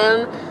love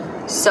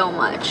them so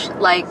much.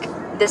 Like,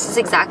 this is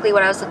exactly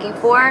what I was looking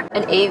for.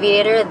 An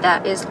aviator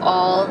that is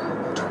all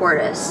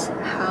tortoise.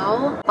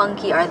 How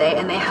funky are they?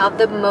 And they have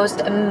the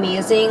most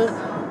amazing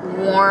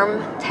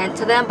warm tint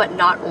to them, but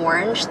not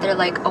orange. They're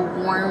like a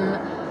warm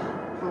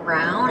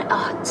brown.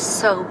 Oh, it's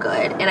so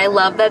good. And I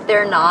love that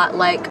they're not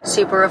like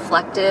super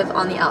reflective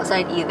on the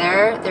outside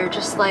either. They're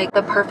just like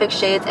the perfect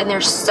shades and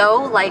they're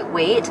so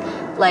lightweight.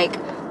 Like,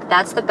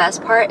 that's the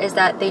best part, is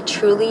that they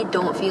truly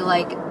don't feel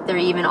like they're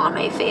even on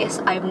my face.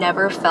 I've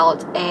never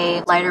felt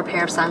a lighter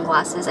pair of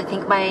sunglasses. I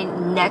think my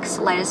next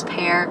lightest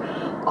pair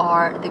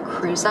are the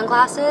Crew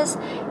sunglasses,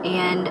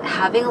 and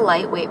having a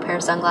lightweight pair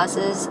of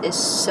sunglasses is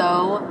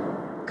so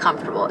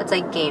comfortable. It's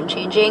like game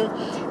changing,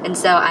 and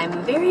so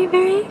I'm very,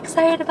 very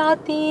excited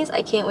about these.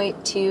 I can't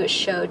wait to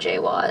show Jay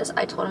Waz.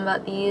 I told him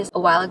about these a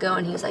while ago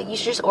and he was like, you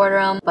should just order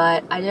them,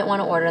 but I didn't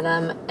want to order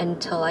them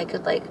until I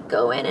could like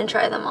go in and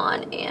try them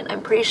on, and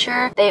I'm pretty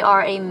sure they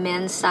are a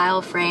men's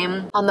style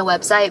frame on the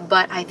website,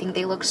 but I think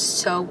they look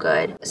so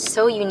good.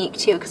 So unique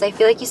too, because I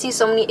feel like you see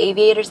so many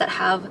aviators that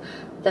have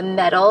the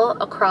metal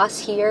across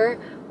here,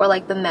 or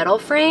like the metal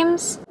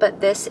frames, but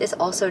this is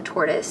also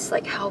tortoise.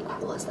 Like, how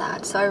cool is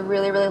that? So I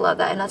really, really love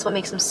that, and that's what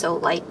makes them so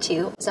light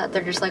too, is that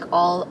they're just like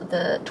all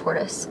the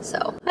tortoise.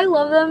 So I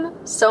love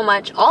them so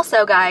much.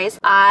 Also guys,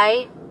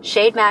 I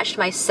shade matched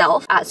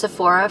myself at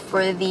Sephora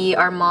for the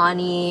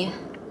Armani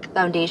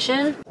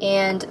foundation,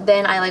 and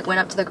then I like went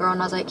up to the girl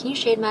and I was like, can you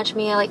shade match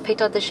me? I like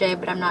picked out the shade,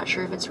 but I'm not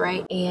sure if it's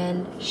right,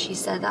 and she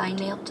said that I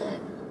nailed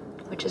it,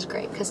 which is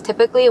great, because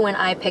typically when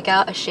I pick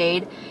out a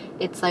shade,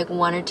 it's like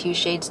 1 or 2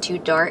 shades too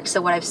dark.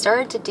 So what I've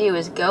started to do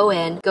is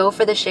go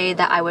for the shade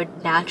that I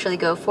would naturally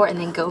go for, and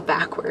then go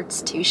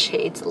backwards 2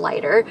 shades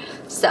lighter.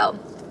 So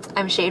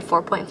I'm shade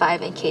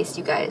 4.5 in case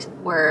you guys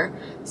were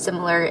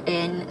similar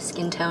in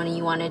skin tone and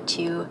you wanted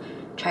to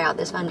try out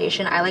this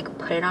foundation. I like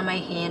put it on my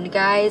hand,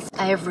 guys.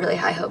 I have really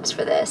high hopes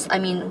for this. I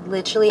mean,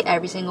 literally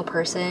every single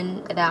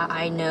person that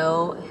I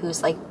know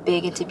who's like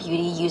big into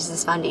beauty uses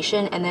this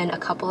foundation, and then a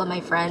couple of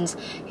my friends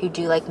who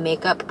do like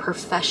makeup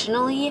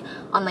professionally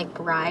on like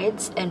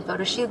brides and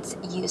photo shoots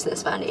use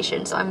this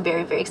foundation. So I'm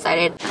very, very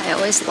excited. I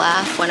always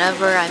laugh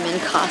whenever I'm in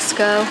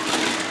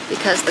Costco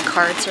because the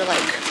carts are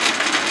like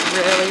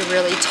really,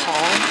 really tall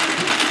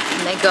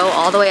and they go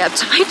all the way up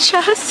to my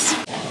chest.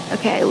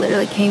 Okay, I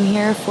literally came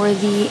here for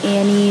the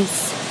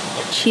Annie's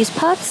cheese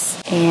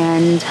puffs,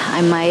 and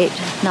I might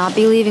not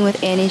be leaving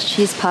with Annie's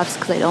cheese puffs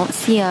because I don't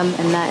see them,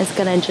 and that is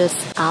gonna just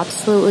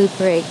absolutely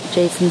break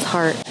Jason's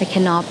heart. I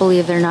cannot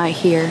believe they're not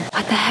here.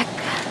 What the heck?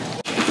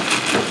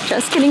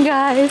 Just kidding,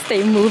 guys.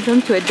 They moved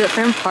them to a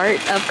different part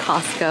of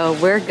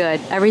Costco. We're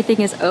good. Everything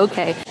is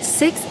okay.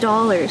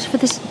 $6 for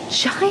this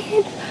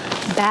giant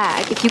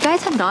bag. If you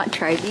guys have not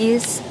tried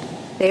these,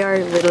 they are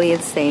literally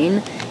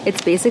insane.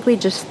 It's basically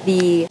just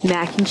the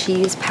mac and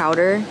cheese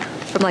powder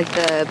from like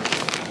the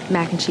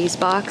mac and cheese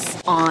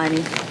box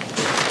on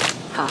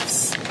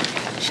puffs.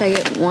 Should I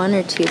get 1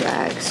 or 2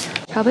 bags?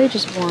 Probably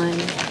just 1.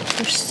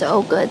 They're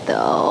so good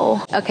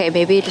though. Okay,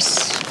 maybe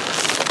just,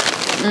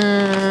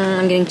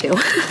 I'm getting 2.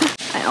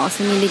 I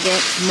also need to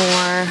get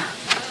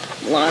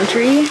more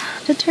laundry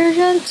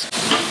detergent.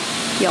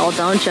 Y'all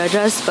don't judge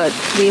us, but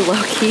we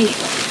low-key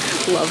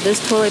love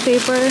this toilet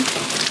paper.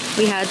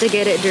 We had to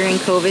get it during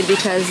COVID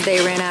because they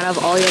ran out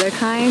of all the other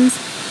kinds,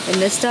 and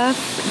this stuff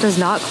does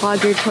not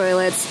clog your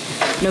toilets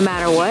no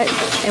matter what,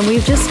 and we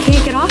just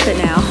can't get off it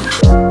now.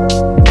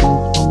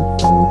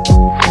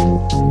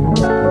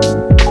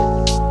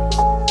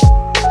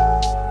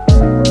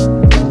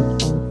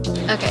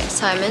 Okay,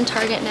 so I'm in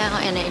Target now,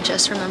 and I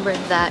just remembered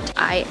that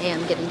I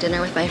am getting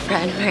dinner with my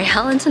friend Mary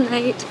Helen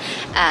tonight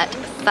at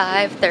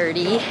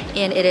 5:30,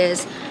 and it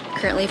is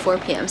currently 4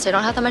 p.m. so I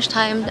don't have that much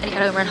time. I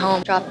gotta run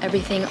home, drop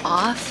everything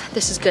off.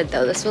 This is good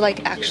though. This will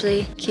like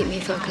actually keep me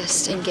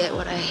focused and get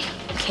what I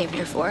came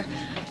here for.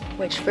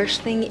 Which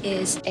first thing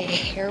is a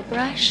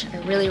hairbrush. I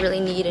really, really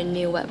need a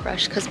new wet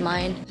brush because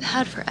mine I've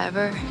had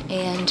forever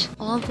and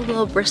all of the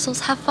little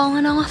bristles have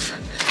fallen off.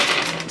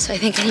 So I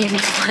think I need a new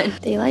one.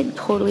 They like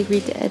totally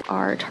redid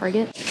our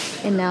Target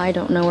and now I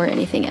don't know where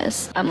anything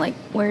is. I'm like,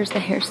 where's the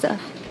hair stuff?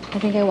 I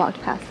think I walked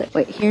past it.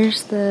 Wait,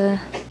 here's the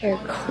hair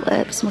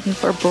clips. I'm looking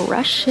for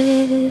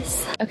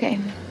brushes. Okay,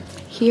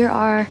 here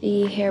are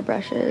the hair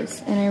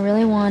brushes. And I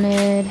really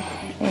wanted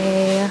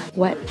a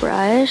wet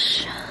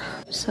brush.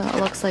 So it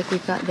looks like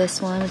we've got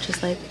this one, which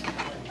is like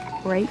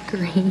bright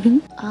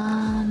green.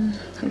 I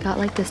got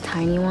like this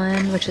tiny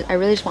one, which is, I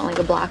really just want like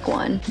a black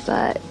one.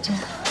 But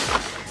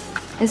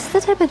is this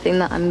the type of thing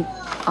that I'm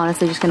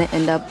honestly just gonna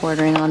end up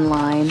ordering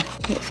online?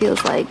 It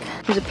feels like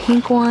there's a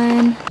pink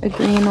one, a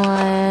green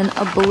one,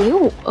 a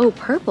blue. Oh,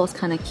 purple's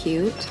kind of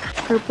cute.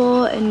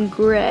 Purple and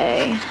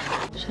gray.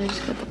 Should I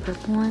just get the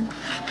purple one?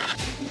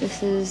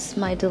 This is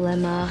my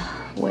dilemma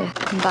with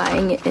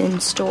buying it in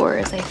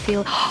stores. I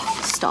feel,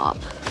 stop.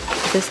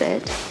 Is this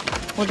it?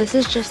 Well, this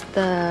is just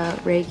the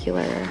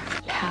regular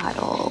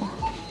paddle,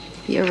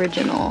 the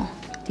original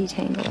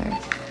detangler.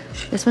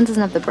 This one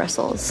doesn't have the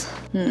bristles.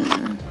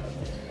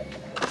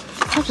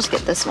 I'll just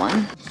get this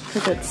one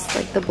because it's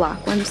like the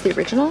black one's the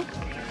original.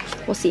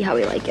 We'll see how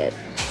we like it.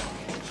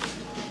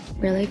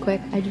 Really quick,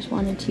 I just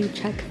wanted to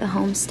check the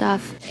home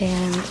stuff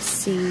and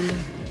see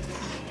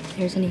if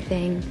there's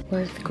anything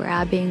worth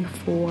grabbing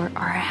for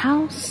our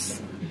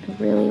house. I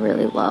really,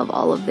 really love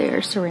all of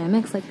their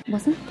ceramics. Like,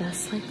 wasn't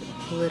this like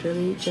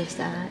literally just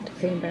at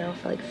Crate & Barrel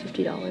for like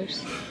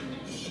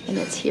 $50? And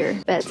it's here,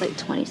 but it's like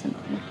 20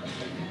 something.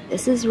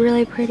 This is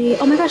really pretty.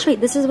 Oh my gosh, wait,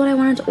 this is what I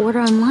wanted to order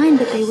online,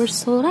 but they were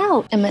sold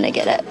out. I'm gonna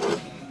get it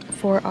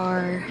for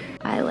our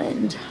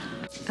island.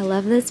 I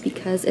love this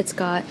because it's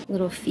got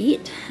little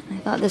feet. I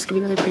thought this could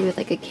be really pretty with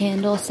like a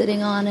candle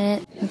sitting on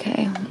it.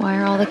 Okay, why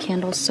are all the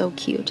candles so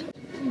cute?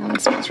 That one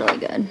smells really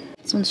good.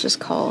 This one's just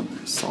called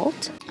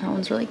Salt. That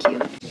one's really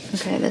cute.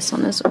 Okay, this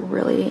one is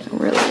really,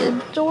 really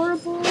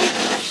adorable.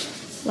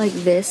 Like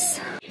this,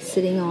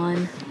 sitting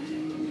on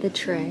the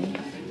tray.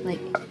 Like,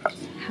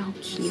 how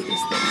cute is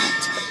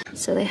that?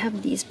 So they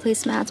have these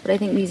placemats, but I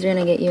think these are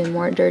gonna get even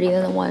more dirty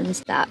than the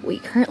ones that we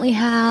currently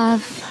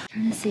have. I'm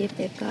trying to see if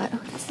they've got,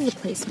 oh, this is a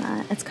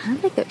placemat. It's kind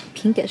of like a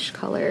pinkish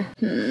color.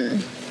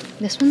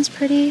 This one's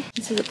pretty.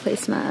 This is a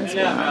placemat as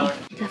well.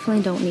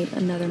 Definitely don't need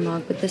another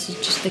mug, but this is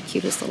just the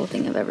cutest little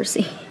thing I've ever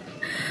seen.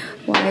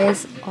 Why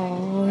is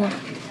all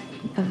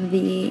of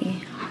the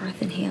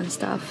Hearth and Hand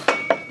stuff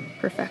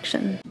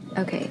perfection?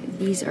 Okay,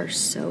 these are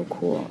so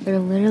cool. They're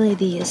literally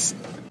these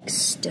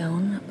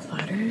stone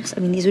platters. I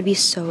mean, these would be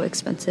so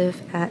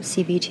expensive at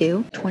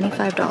CB2.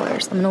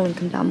 $25. I'm gonna link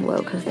them down below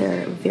because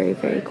they're very,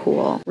 very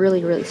cool.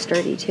 Really, really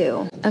sturdy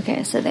too.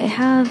 Okay, so they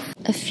have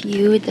a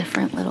few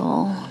different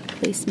little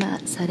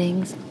placemat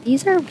settings.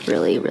 These are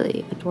really,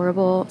 really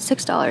adorable.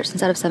 $6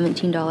 instead of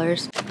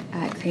 $17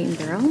 at Crate &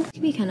 Barrel. It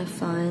can be kind of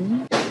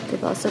fun.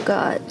 They've also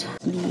got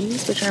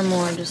these, which are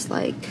more just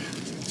like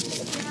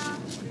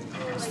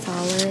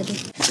solid.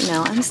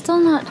 No, I'm still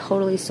not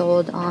totally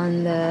sold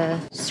on the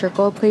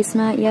circle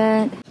placemat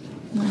yet.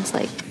 One's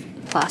like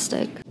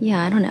plastic.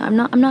 Yeah, I don't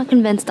know. I'm not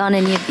convinced on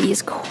any of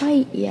these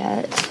quite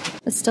yet.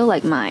 But still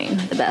like mine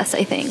the best,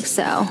 I think.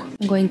 So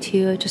I'm going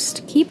to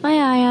just keep my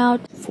eye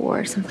out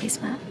for some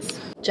placemats.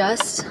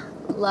 Just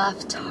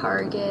left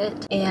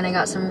Target and I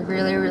got some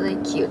really,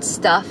 really cute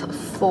stuff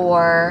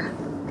for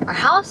our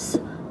house.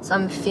 So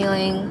I'm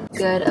feeling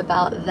good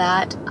about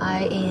that.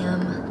 I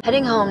am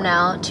heading home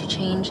now to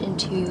change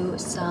into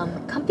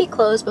some comfy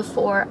clothes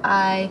before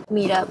I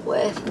meet up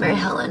with Mary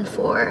Helen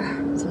for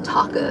some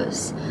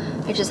tacos.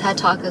 I just had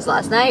tacos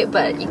last night,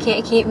 but you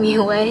can't keep me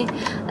away.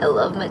 I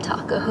love my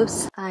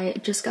tacos. I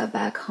just got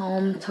back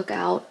home, took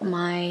out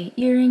my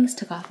earrings,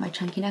 took off my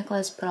chunky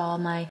necklace, put all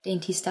my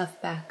dainty stuff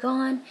back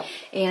on,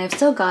 and I've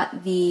still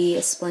got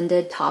the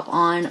Splendid top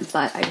on,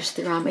 but I just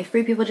threw on my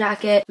Free People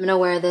jacket. I'm gonna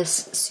wear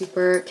this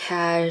super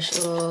cash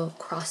little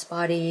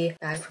crossbody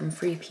bag from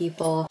Free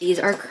People. These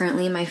are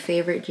currently my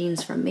favorite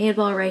jeans from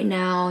Madewell right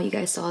now. You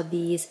guys saw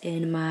these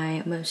in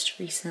my most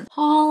recent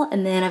haul,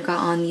 and then I've got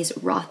on these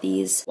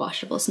Rothy's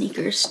washable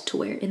sneakers to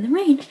wear in the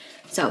rain.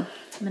 So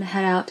I'm gonna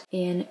head out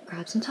and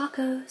grab some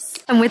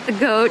tacos. I'm with the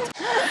goat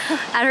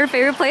at her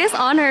favorite place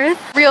on earth.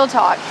 Real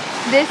talk,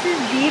 this is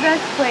the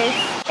best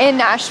place in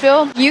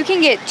Nashville. You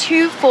can get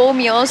 2 full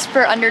meals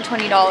for under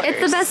 $20. It's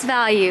the best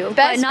value,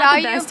 but not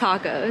value. the best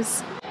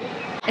tacos.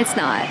 It's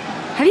not.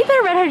 Have you been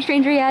a Red Headed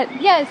Stranger yet?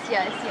 Yes.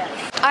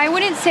 I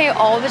wouldn't say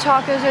all the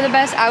tacos are the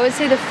best. I would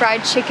say the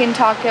fried chicken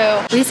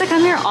taco. We used to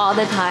come here all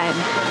the time.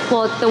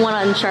 Well, the one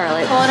on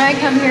Charlotte. Cole and I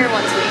come here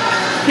once a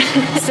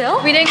week.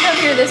 Still? We didn't come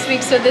here this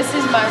week, so this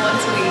is my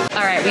once a week.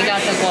 All right, we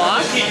got the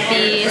guac,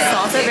 the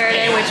salsa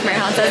verde, which Mary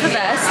Helen says the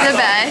best. The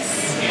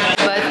best.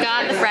 Both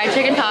got the fried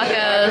chicken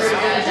tacos.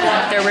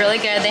 They're really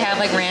good. They have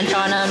like ranch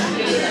on them.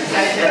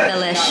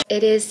 Delish.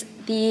 It is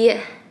the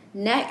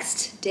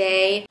next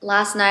day.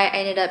 Last night I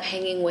ended up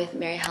hanging with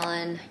Mary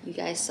Helen. You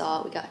guys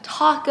saw we got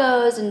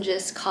tacos and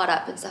just caught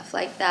up and stuff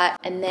like that.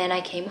 And then I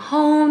came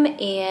home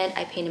and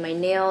I painted my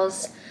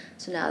nails.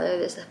 So now they're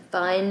this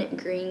fun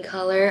green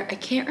color. I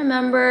can't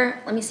remember.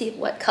 Let me see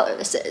what color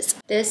this is.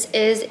 This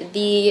is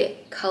the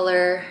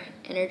color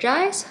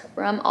Energize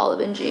from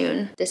Olive &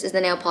 June. This is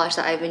the nail polish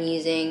that I've been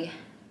using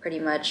pretty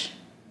much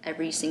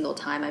every single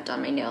time I've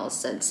done my nails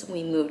since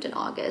we moved in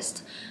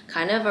August.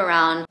 Kind of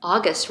around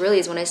August really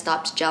is when I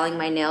stopped gelling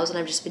my nails, and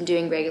I've just been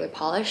doing regular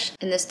polish,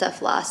 and this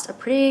stuff lasts a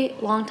pretty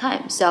long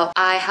time. So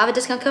I have a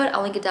discount code,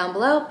 I'll link it down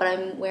below, but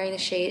I'm wearing the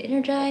shade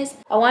Energize.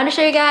 I wanted to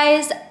show you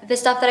guys the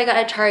stuff that I got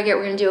at Target.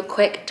 We're gonna do a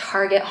quick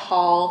Target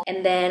haul,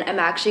 and then I'm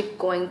actually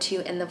going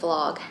to end the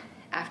vlog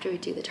after we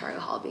do the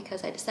Target haul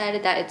because I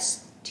decided that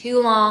it's too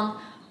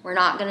long. We're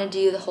not gonna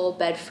do the whole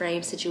bed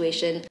frame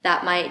situation.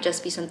 That might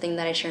just be something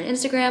that I share on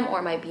Instagram, or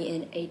it might be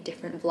in a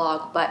different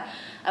vlog. But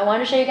I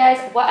wanted to show you guys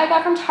what I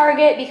got from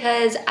Target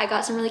because I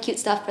got some really cute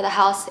stuff for the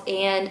house,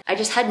 and I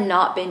just had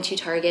not been to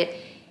Target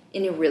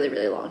in a really,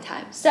 really long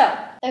time. So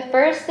the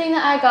first thing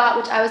that I got,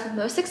 which I was the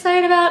most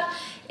excited about,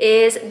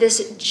 is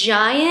this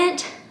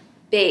giant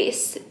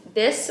base.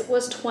 This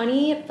was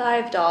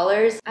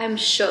 $25. I'm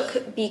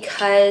shook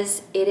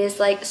because it is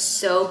like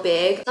so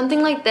big.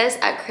 Something like this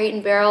at Crate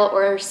and Barrel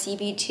or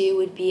CB2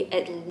 would be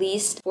at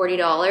least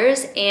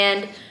 $40.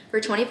 And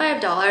for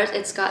 $25,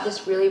 it's got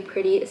this really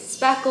pretty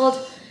speckled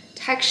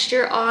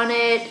texture on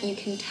it. You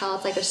can tell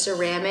it's like a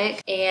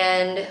ceramic,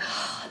 and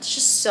it's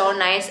just so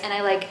nice. And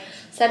I like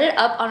set it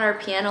up on our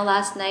piano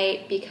last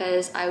night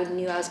because I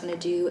knew I was gonna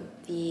do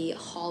the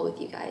haul with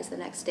you guys the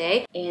next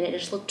day, and it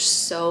just looked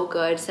so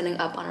good sitting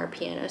up on our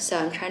piano. So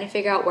I'm trying to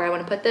figure out where I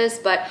want to put this,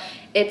 but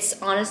it's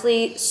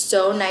honestly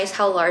so nice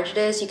how large it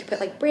is. You could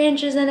put like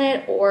branches in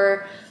it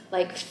or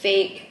like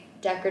fake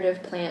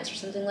decorative plants or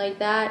something like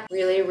that.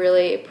 Really,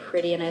 really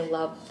pretty, and I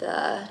love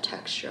the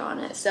texture on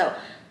it. So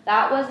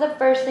that was the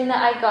first thing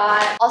that I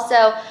got.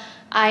 Also,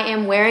 I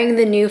am wearing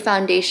the new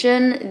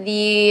foundation,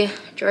 the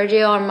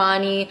Giorgio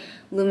Armani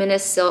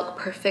Luminous Silk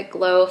Perfect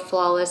Glow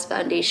Flawless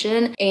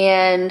Foundation,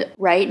 and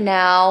right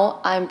now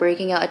I'm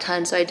breaking out a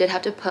ton, so I did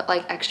have to put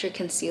like extra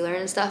concealer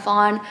and stuff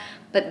on,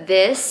 but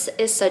this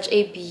is such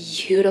a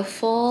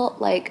beautiful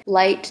like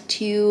light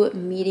to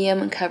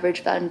medium coverage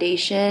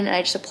foundation, and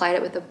I just applied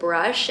it with a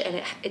brush,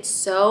 and it's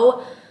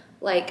so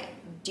like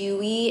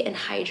dewy and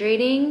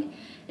hydrating.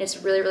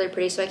 It's really, really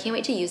pretty, so I can't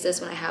wait to use this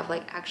when I have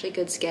like actually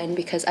good skin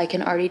because I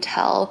can already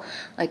tell,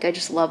 like I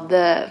just love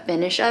the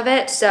finish of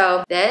it.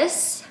 So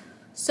this,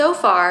 so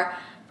far,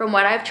 from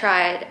what I've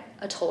tried,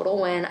 a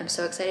total win. I'm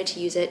so excited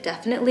to use it.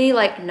 Definitely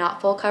like not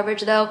full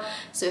coverage though.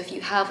 So if you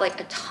have like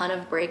a ton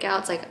of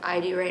breakouts like I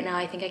do right now,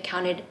 I think I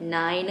counted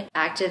 9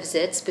 active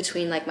zits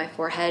between like my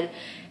forehead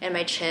and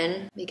my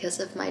chin because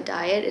of my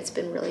diet. It's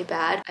been really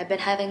bad. I've been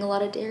having a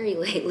lot of dairy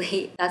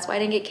lately. That's why I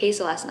didn't get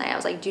queso last night. I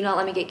was like, do not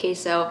let me get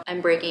queso. I'm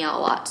breaking out a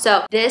lot.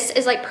 So this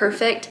is like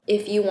perfect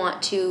if you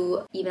want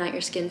to even out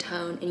your skin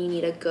tone and you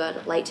need a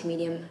good light to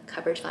medium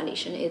coverage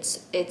foundation.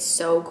 It's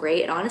so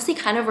great. It honestly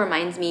kind of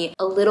reminds me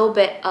a little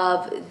bit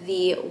of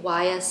the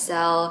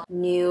YSL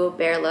new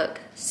Bare Look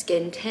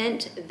Skin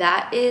Tint.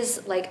 That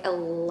is like a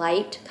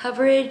light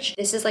coverage.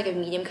 This is like a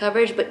medium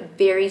coverage, but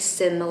very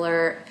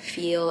similar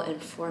feel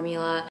and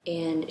formula,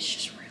 and it's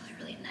just really,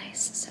 really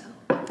nice. So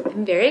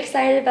I'm very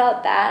excited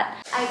about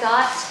that. I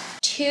got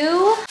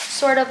two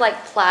sort of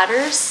like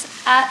platters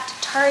at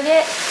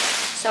Target.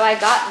 So I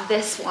got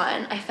this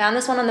one. I found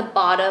this one on the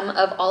bottom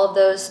of all of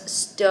those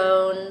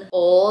stone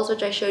bowls,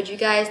 which I showed you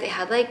guys. They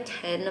had like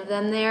 10 of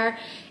them there.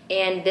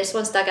 And this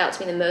one stuck out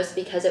to me the most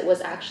because it was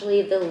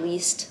actually the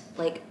least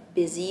like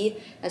busy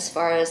as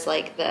far as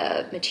like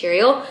the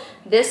material.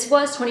 This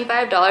was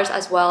 $25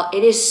 as well.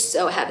 It is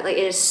so heavy, like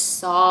it is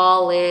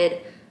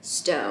solid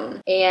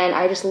stone. And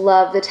I just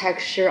love the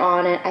texture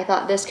on it. I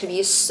thought this could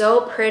be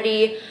so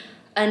pretty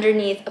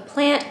underneath a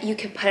plant. You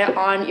could put it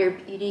on your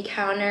beauty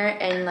counter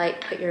and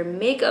like put your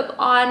makeup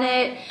on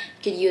it.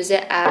 You could use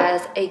it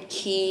as a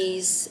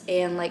keys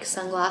and like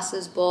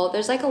sunglasses bowl.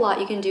 There's like a lot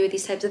you can do with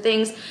these types of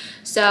things.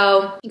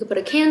 So you could put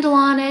a candle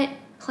on it,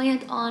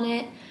 plant on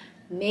it,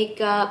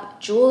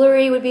 makeup,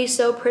 jewelry would be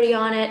so pretty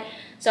on it.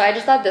 So I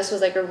just thought this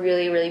was like a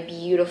really, really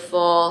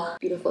beautiful,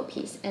 beautiful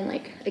piece. And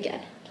like,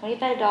 again,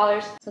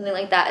 $25, something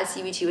like that at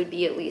CVT would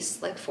be at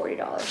least like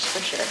 $40 for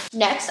sure.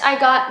 Next, I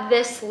got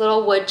this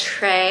little wood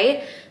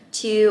tray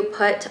to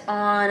put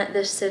on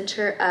the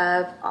center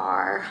of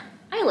our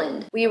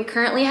island. We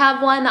currently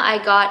have one that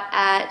I got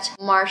at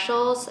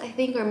Marshall's, I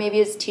think, or maybe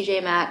it's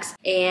TJ Maxx,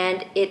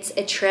 and it's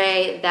a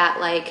tray that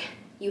like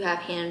you have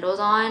handles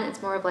on. It's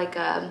more of like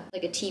a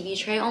TV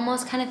tray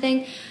almost kind of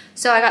thing.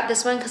 So I got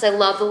this one because I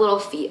love the little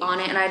feet on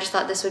it, and I just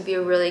thought this would be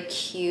a really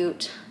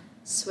cute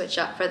switch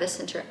up for the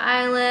center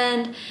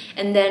island.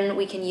 And then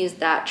we can use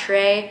that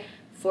tray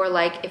for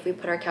like, if we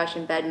put our couch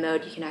in bed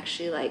mode, you can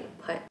actually like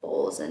put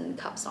bowls and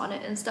cups on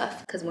it and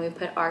stuff. Because when we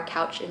put our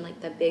couch in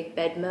like the big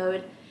bed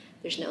mode,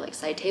 there's no like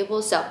side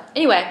tables. So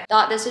anyway,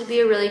 thought this would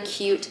be a really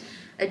cute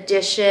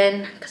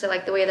addition because I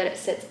like the way that it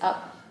sits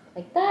up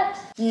like that.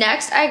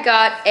 Next, I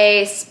got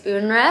a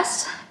spoon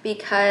rest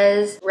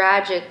because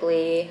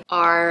tragically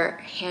our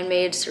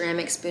handmade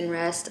ceramic spoon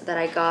rest that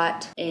I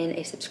got in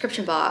a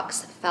subscription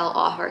box fell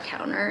off our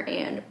counter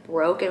and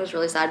broke. It was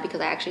really sad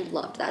because I actually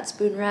loved that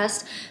spoon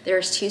rest.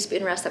 There's two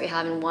spoon rests that we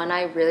have, and one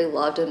I really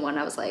loved and one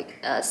I was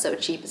like so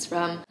cheap. It's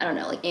from, I don't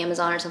know, like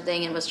Amazon or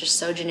something, and was just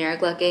so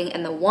generic looking.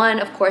 And the one,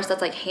 of course,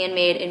 that's like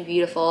handmade and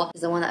beautiful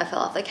is the one that fell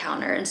off the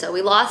counter. And so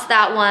we lost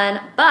that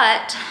one,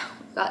 but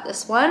we got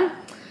this one.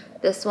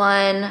 This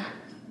one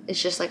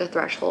is just like a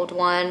threshold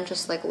one,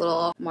 just like a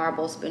little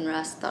marble spoon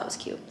rest. Thought it was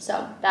cute.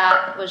 So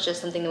that was just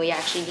something that we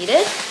actually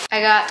needed.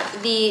 I got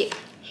the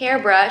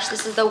hairbrush.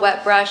 This is the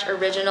Wet Brush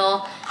Original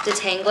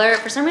Detangler.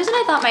 For some reason,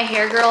 I thought my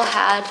hair girl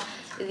had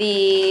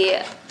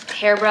the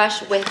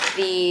hairbrush with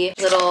the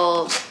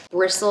little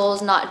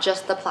bristles, not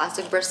just the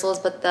plastic bristles,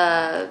 but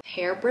the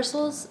hair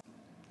bristles.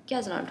 You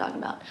guys know what I'm talking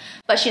about.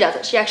 But she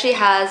doesn't. She actually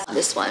has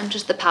this one,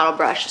 just the paddle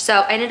brush. So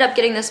I ended up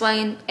getting this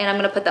one, and I'm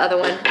gonna put the other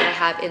one that I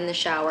have in the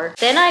shower.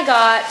 Then I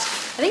got,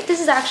 I think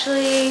this is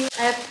actually,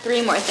 I have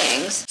 3 more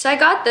things. So I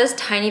got this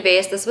tiny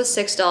vase. This was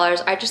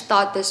 $6. I just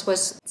thought this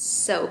was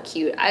so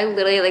cute. I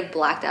literally like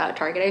blacked out at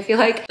Target, I feel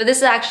like. But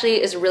this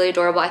actually is really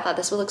adorable. I thought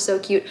this would look so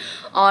cute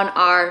on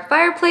our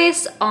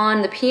fireplace,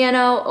 on the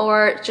piano,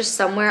 or just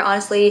somewhere,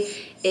 honestly,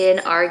 in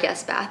our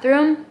guest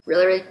bathroom.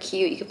 Really, really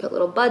cute. You can put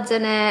little buds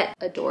in it.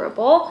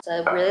 Adorable. So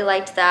I really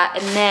liked that.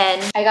 And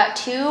then I got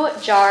 2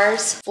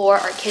 jars for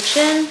our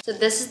kitchen. So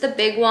this is the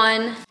big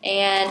one,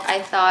 and I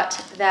thought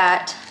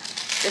that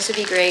this would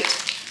be great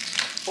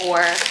for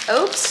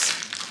oats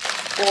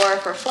or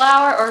for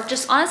flour, or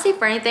just honestly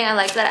for anything. I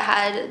liked that it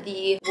had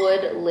the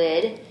wood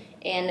lid.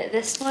 And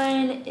this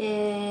one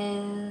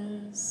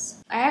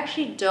is, I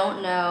actually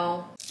don't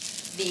know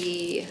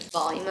the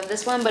volume of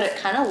this one, but it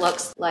kind of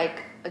looks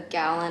like a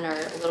gallon or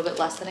a little bit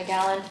less than a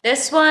gallon.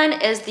 This one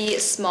is the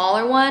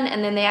smaller one,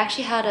 and then they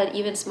actually had an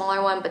even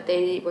smaller one, but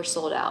they were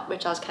sold out,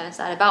 which I was kind of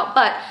sad about.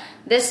 But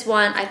this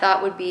one I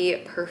thought would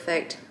be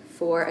perfect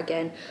for,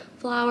 again,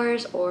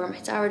 flours or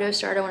my sourdough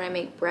starter when I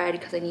make bread,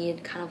 because I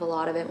need kind of a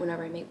lot of it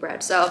whenever I make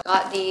bread. So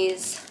got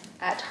these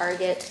at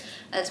Target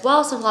as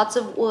well. So lots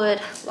of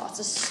wood, lots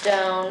of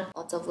stone,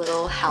 lots of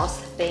little house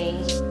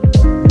things.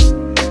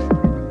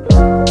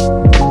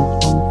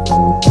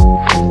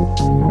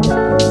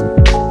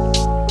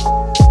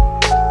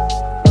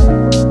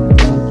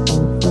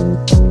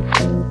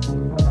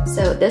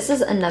 So this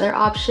is another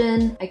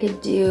option. I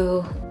could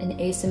do an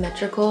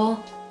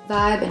asymmetrical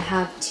vibe and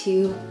have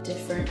 2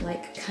 different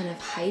like kind of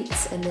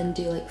heights, and then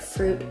do like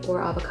fruit or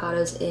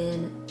avocados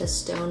in the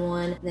stone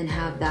one, and then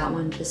have that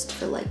one just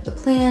for like the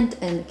plant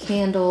and the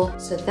candle.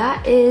 So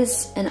that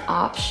is an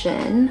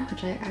option,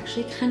 which I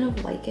actually kind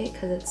of like it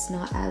because it's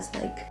not as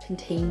like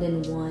contained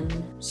in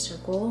one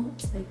circle.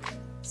 It's like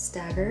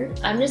staggered.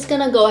 I'm just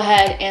gonna go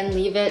ahead and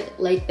leave it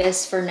like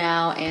this for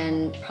now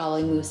and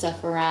probably move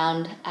stuff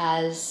around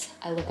as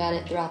I look at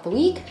it throughout the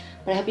week.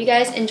 But I hope you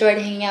guys enjoyed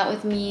hanging out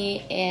with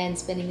me and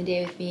spending the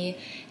day with me.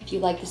 If you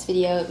like this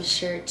video, be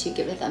sure to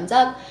give it a thumbs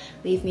up,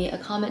 leave me a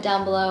comment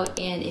down below,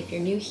 and if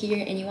you're new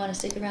here and you want to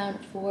stick around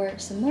for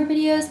some more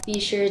videos, be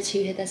sure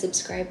to hit that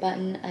subscribe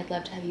button. I'd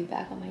love to have you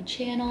back on my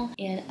channel,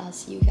 and I'll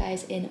see you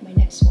guys in my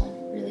next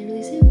one really,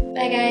 really soon.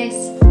 Bye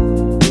guys.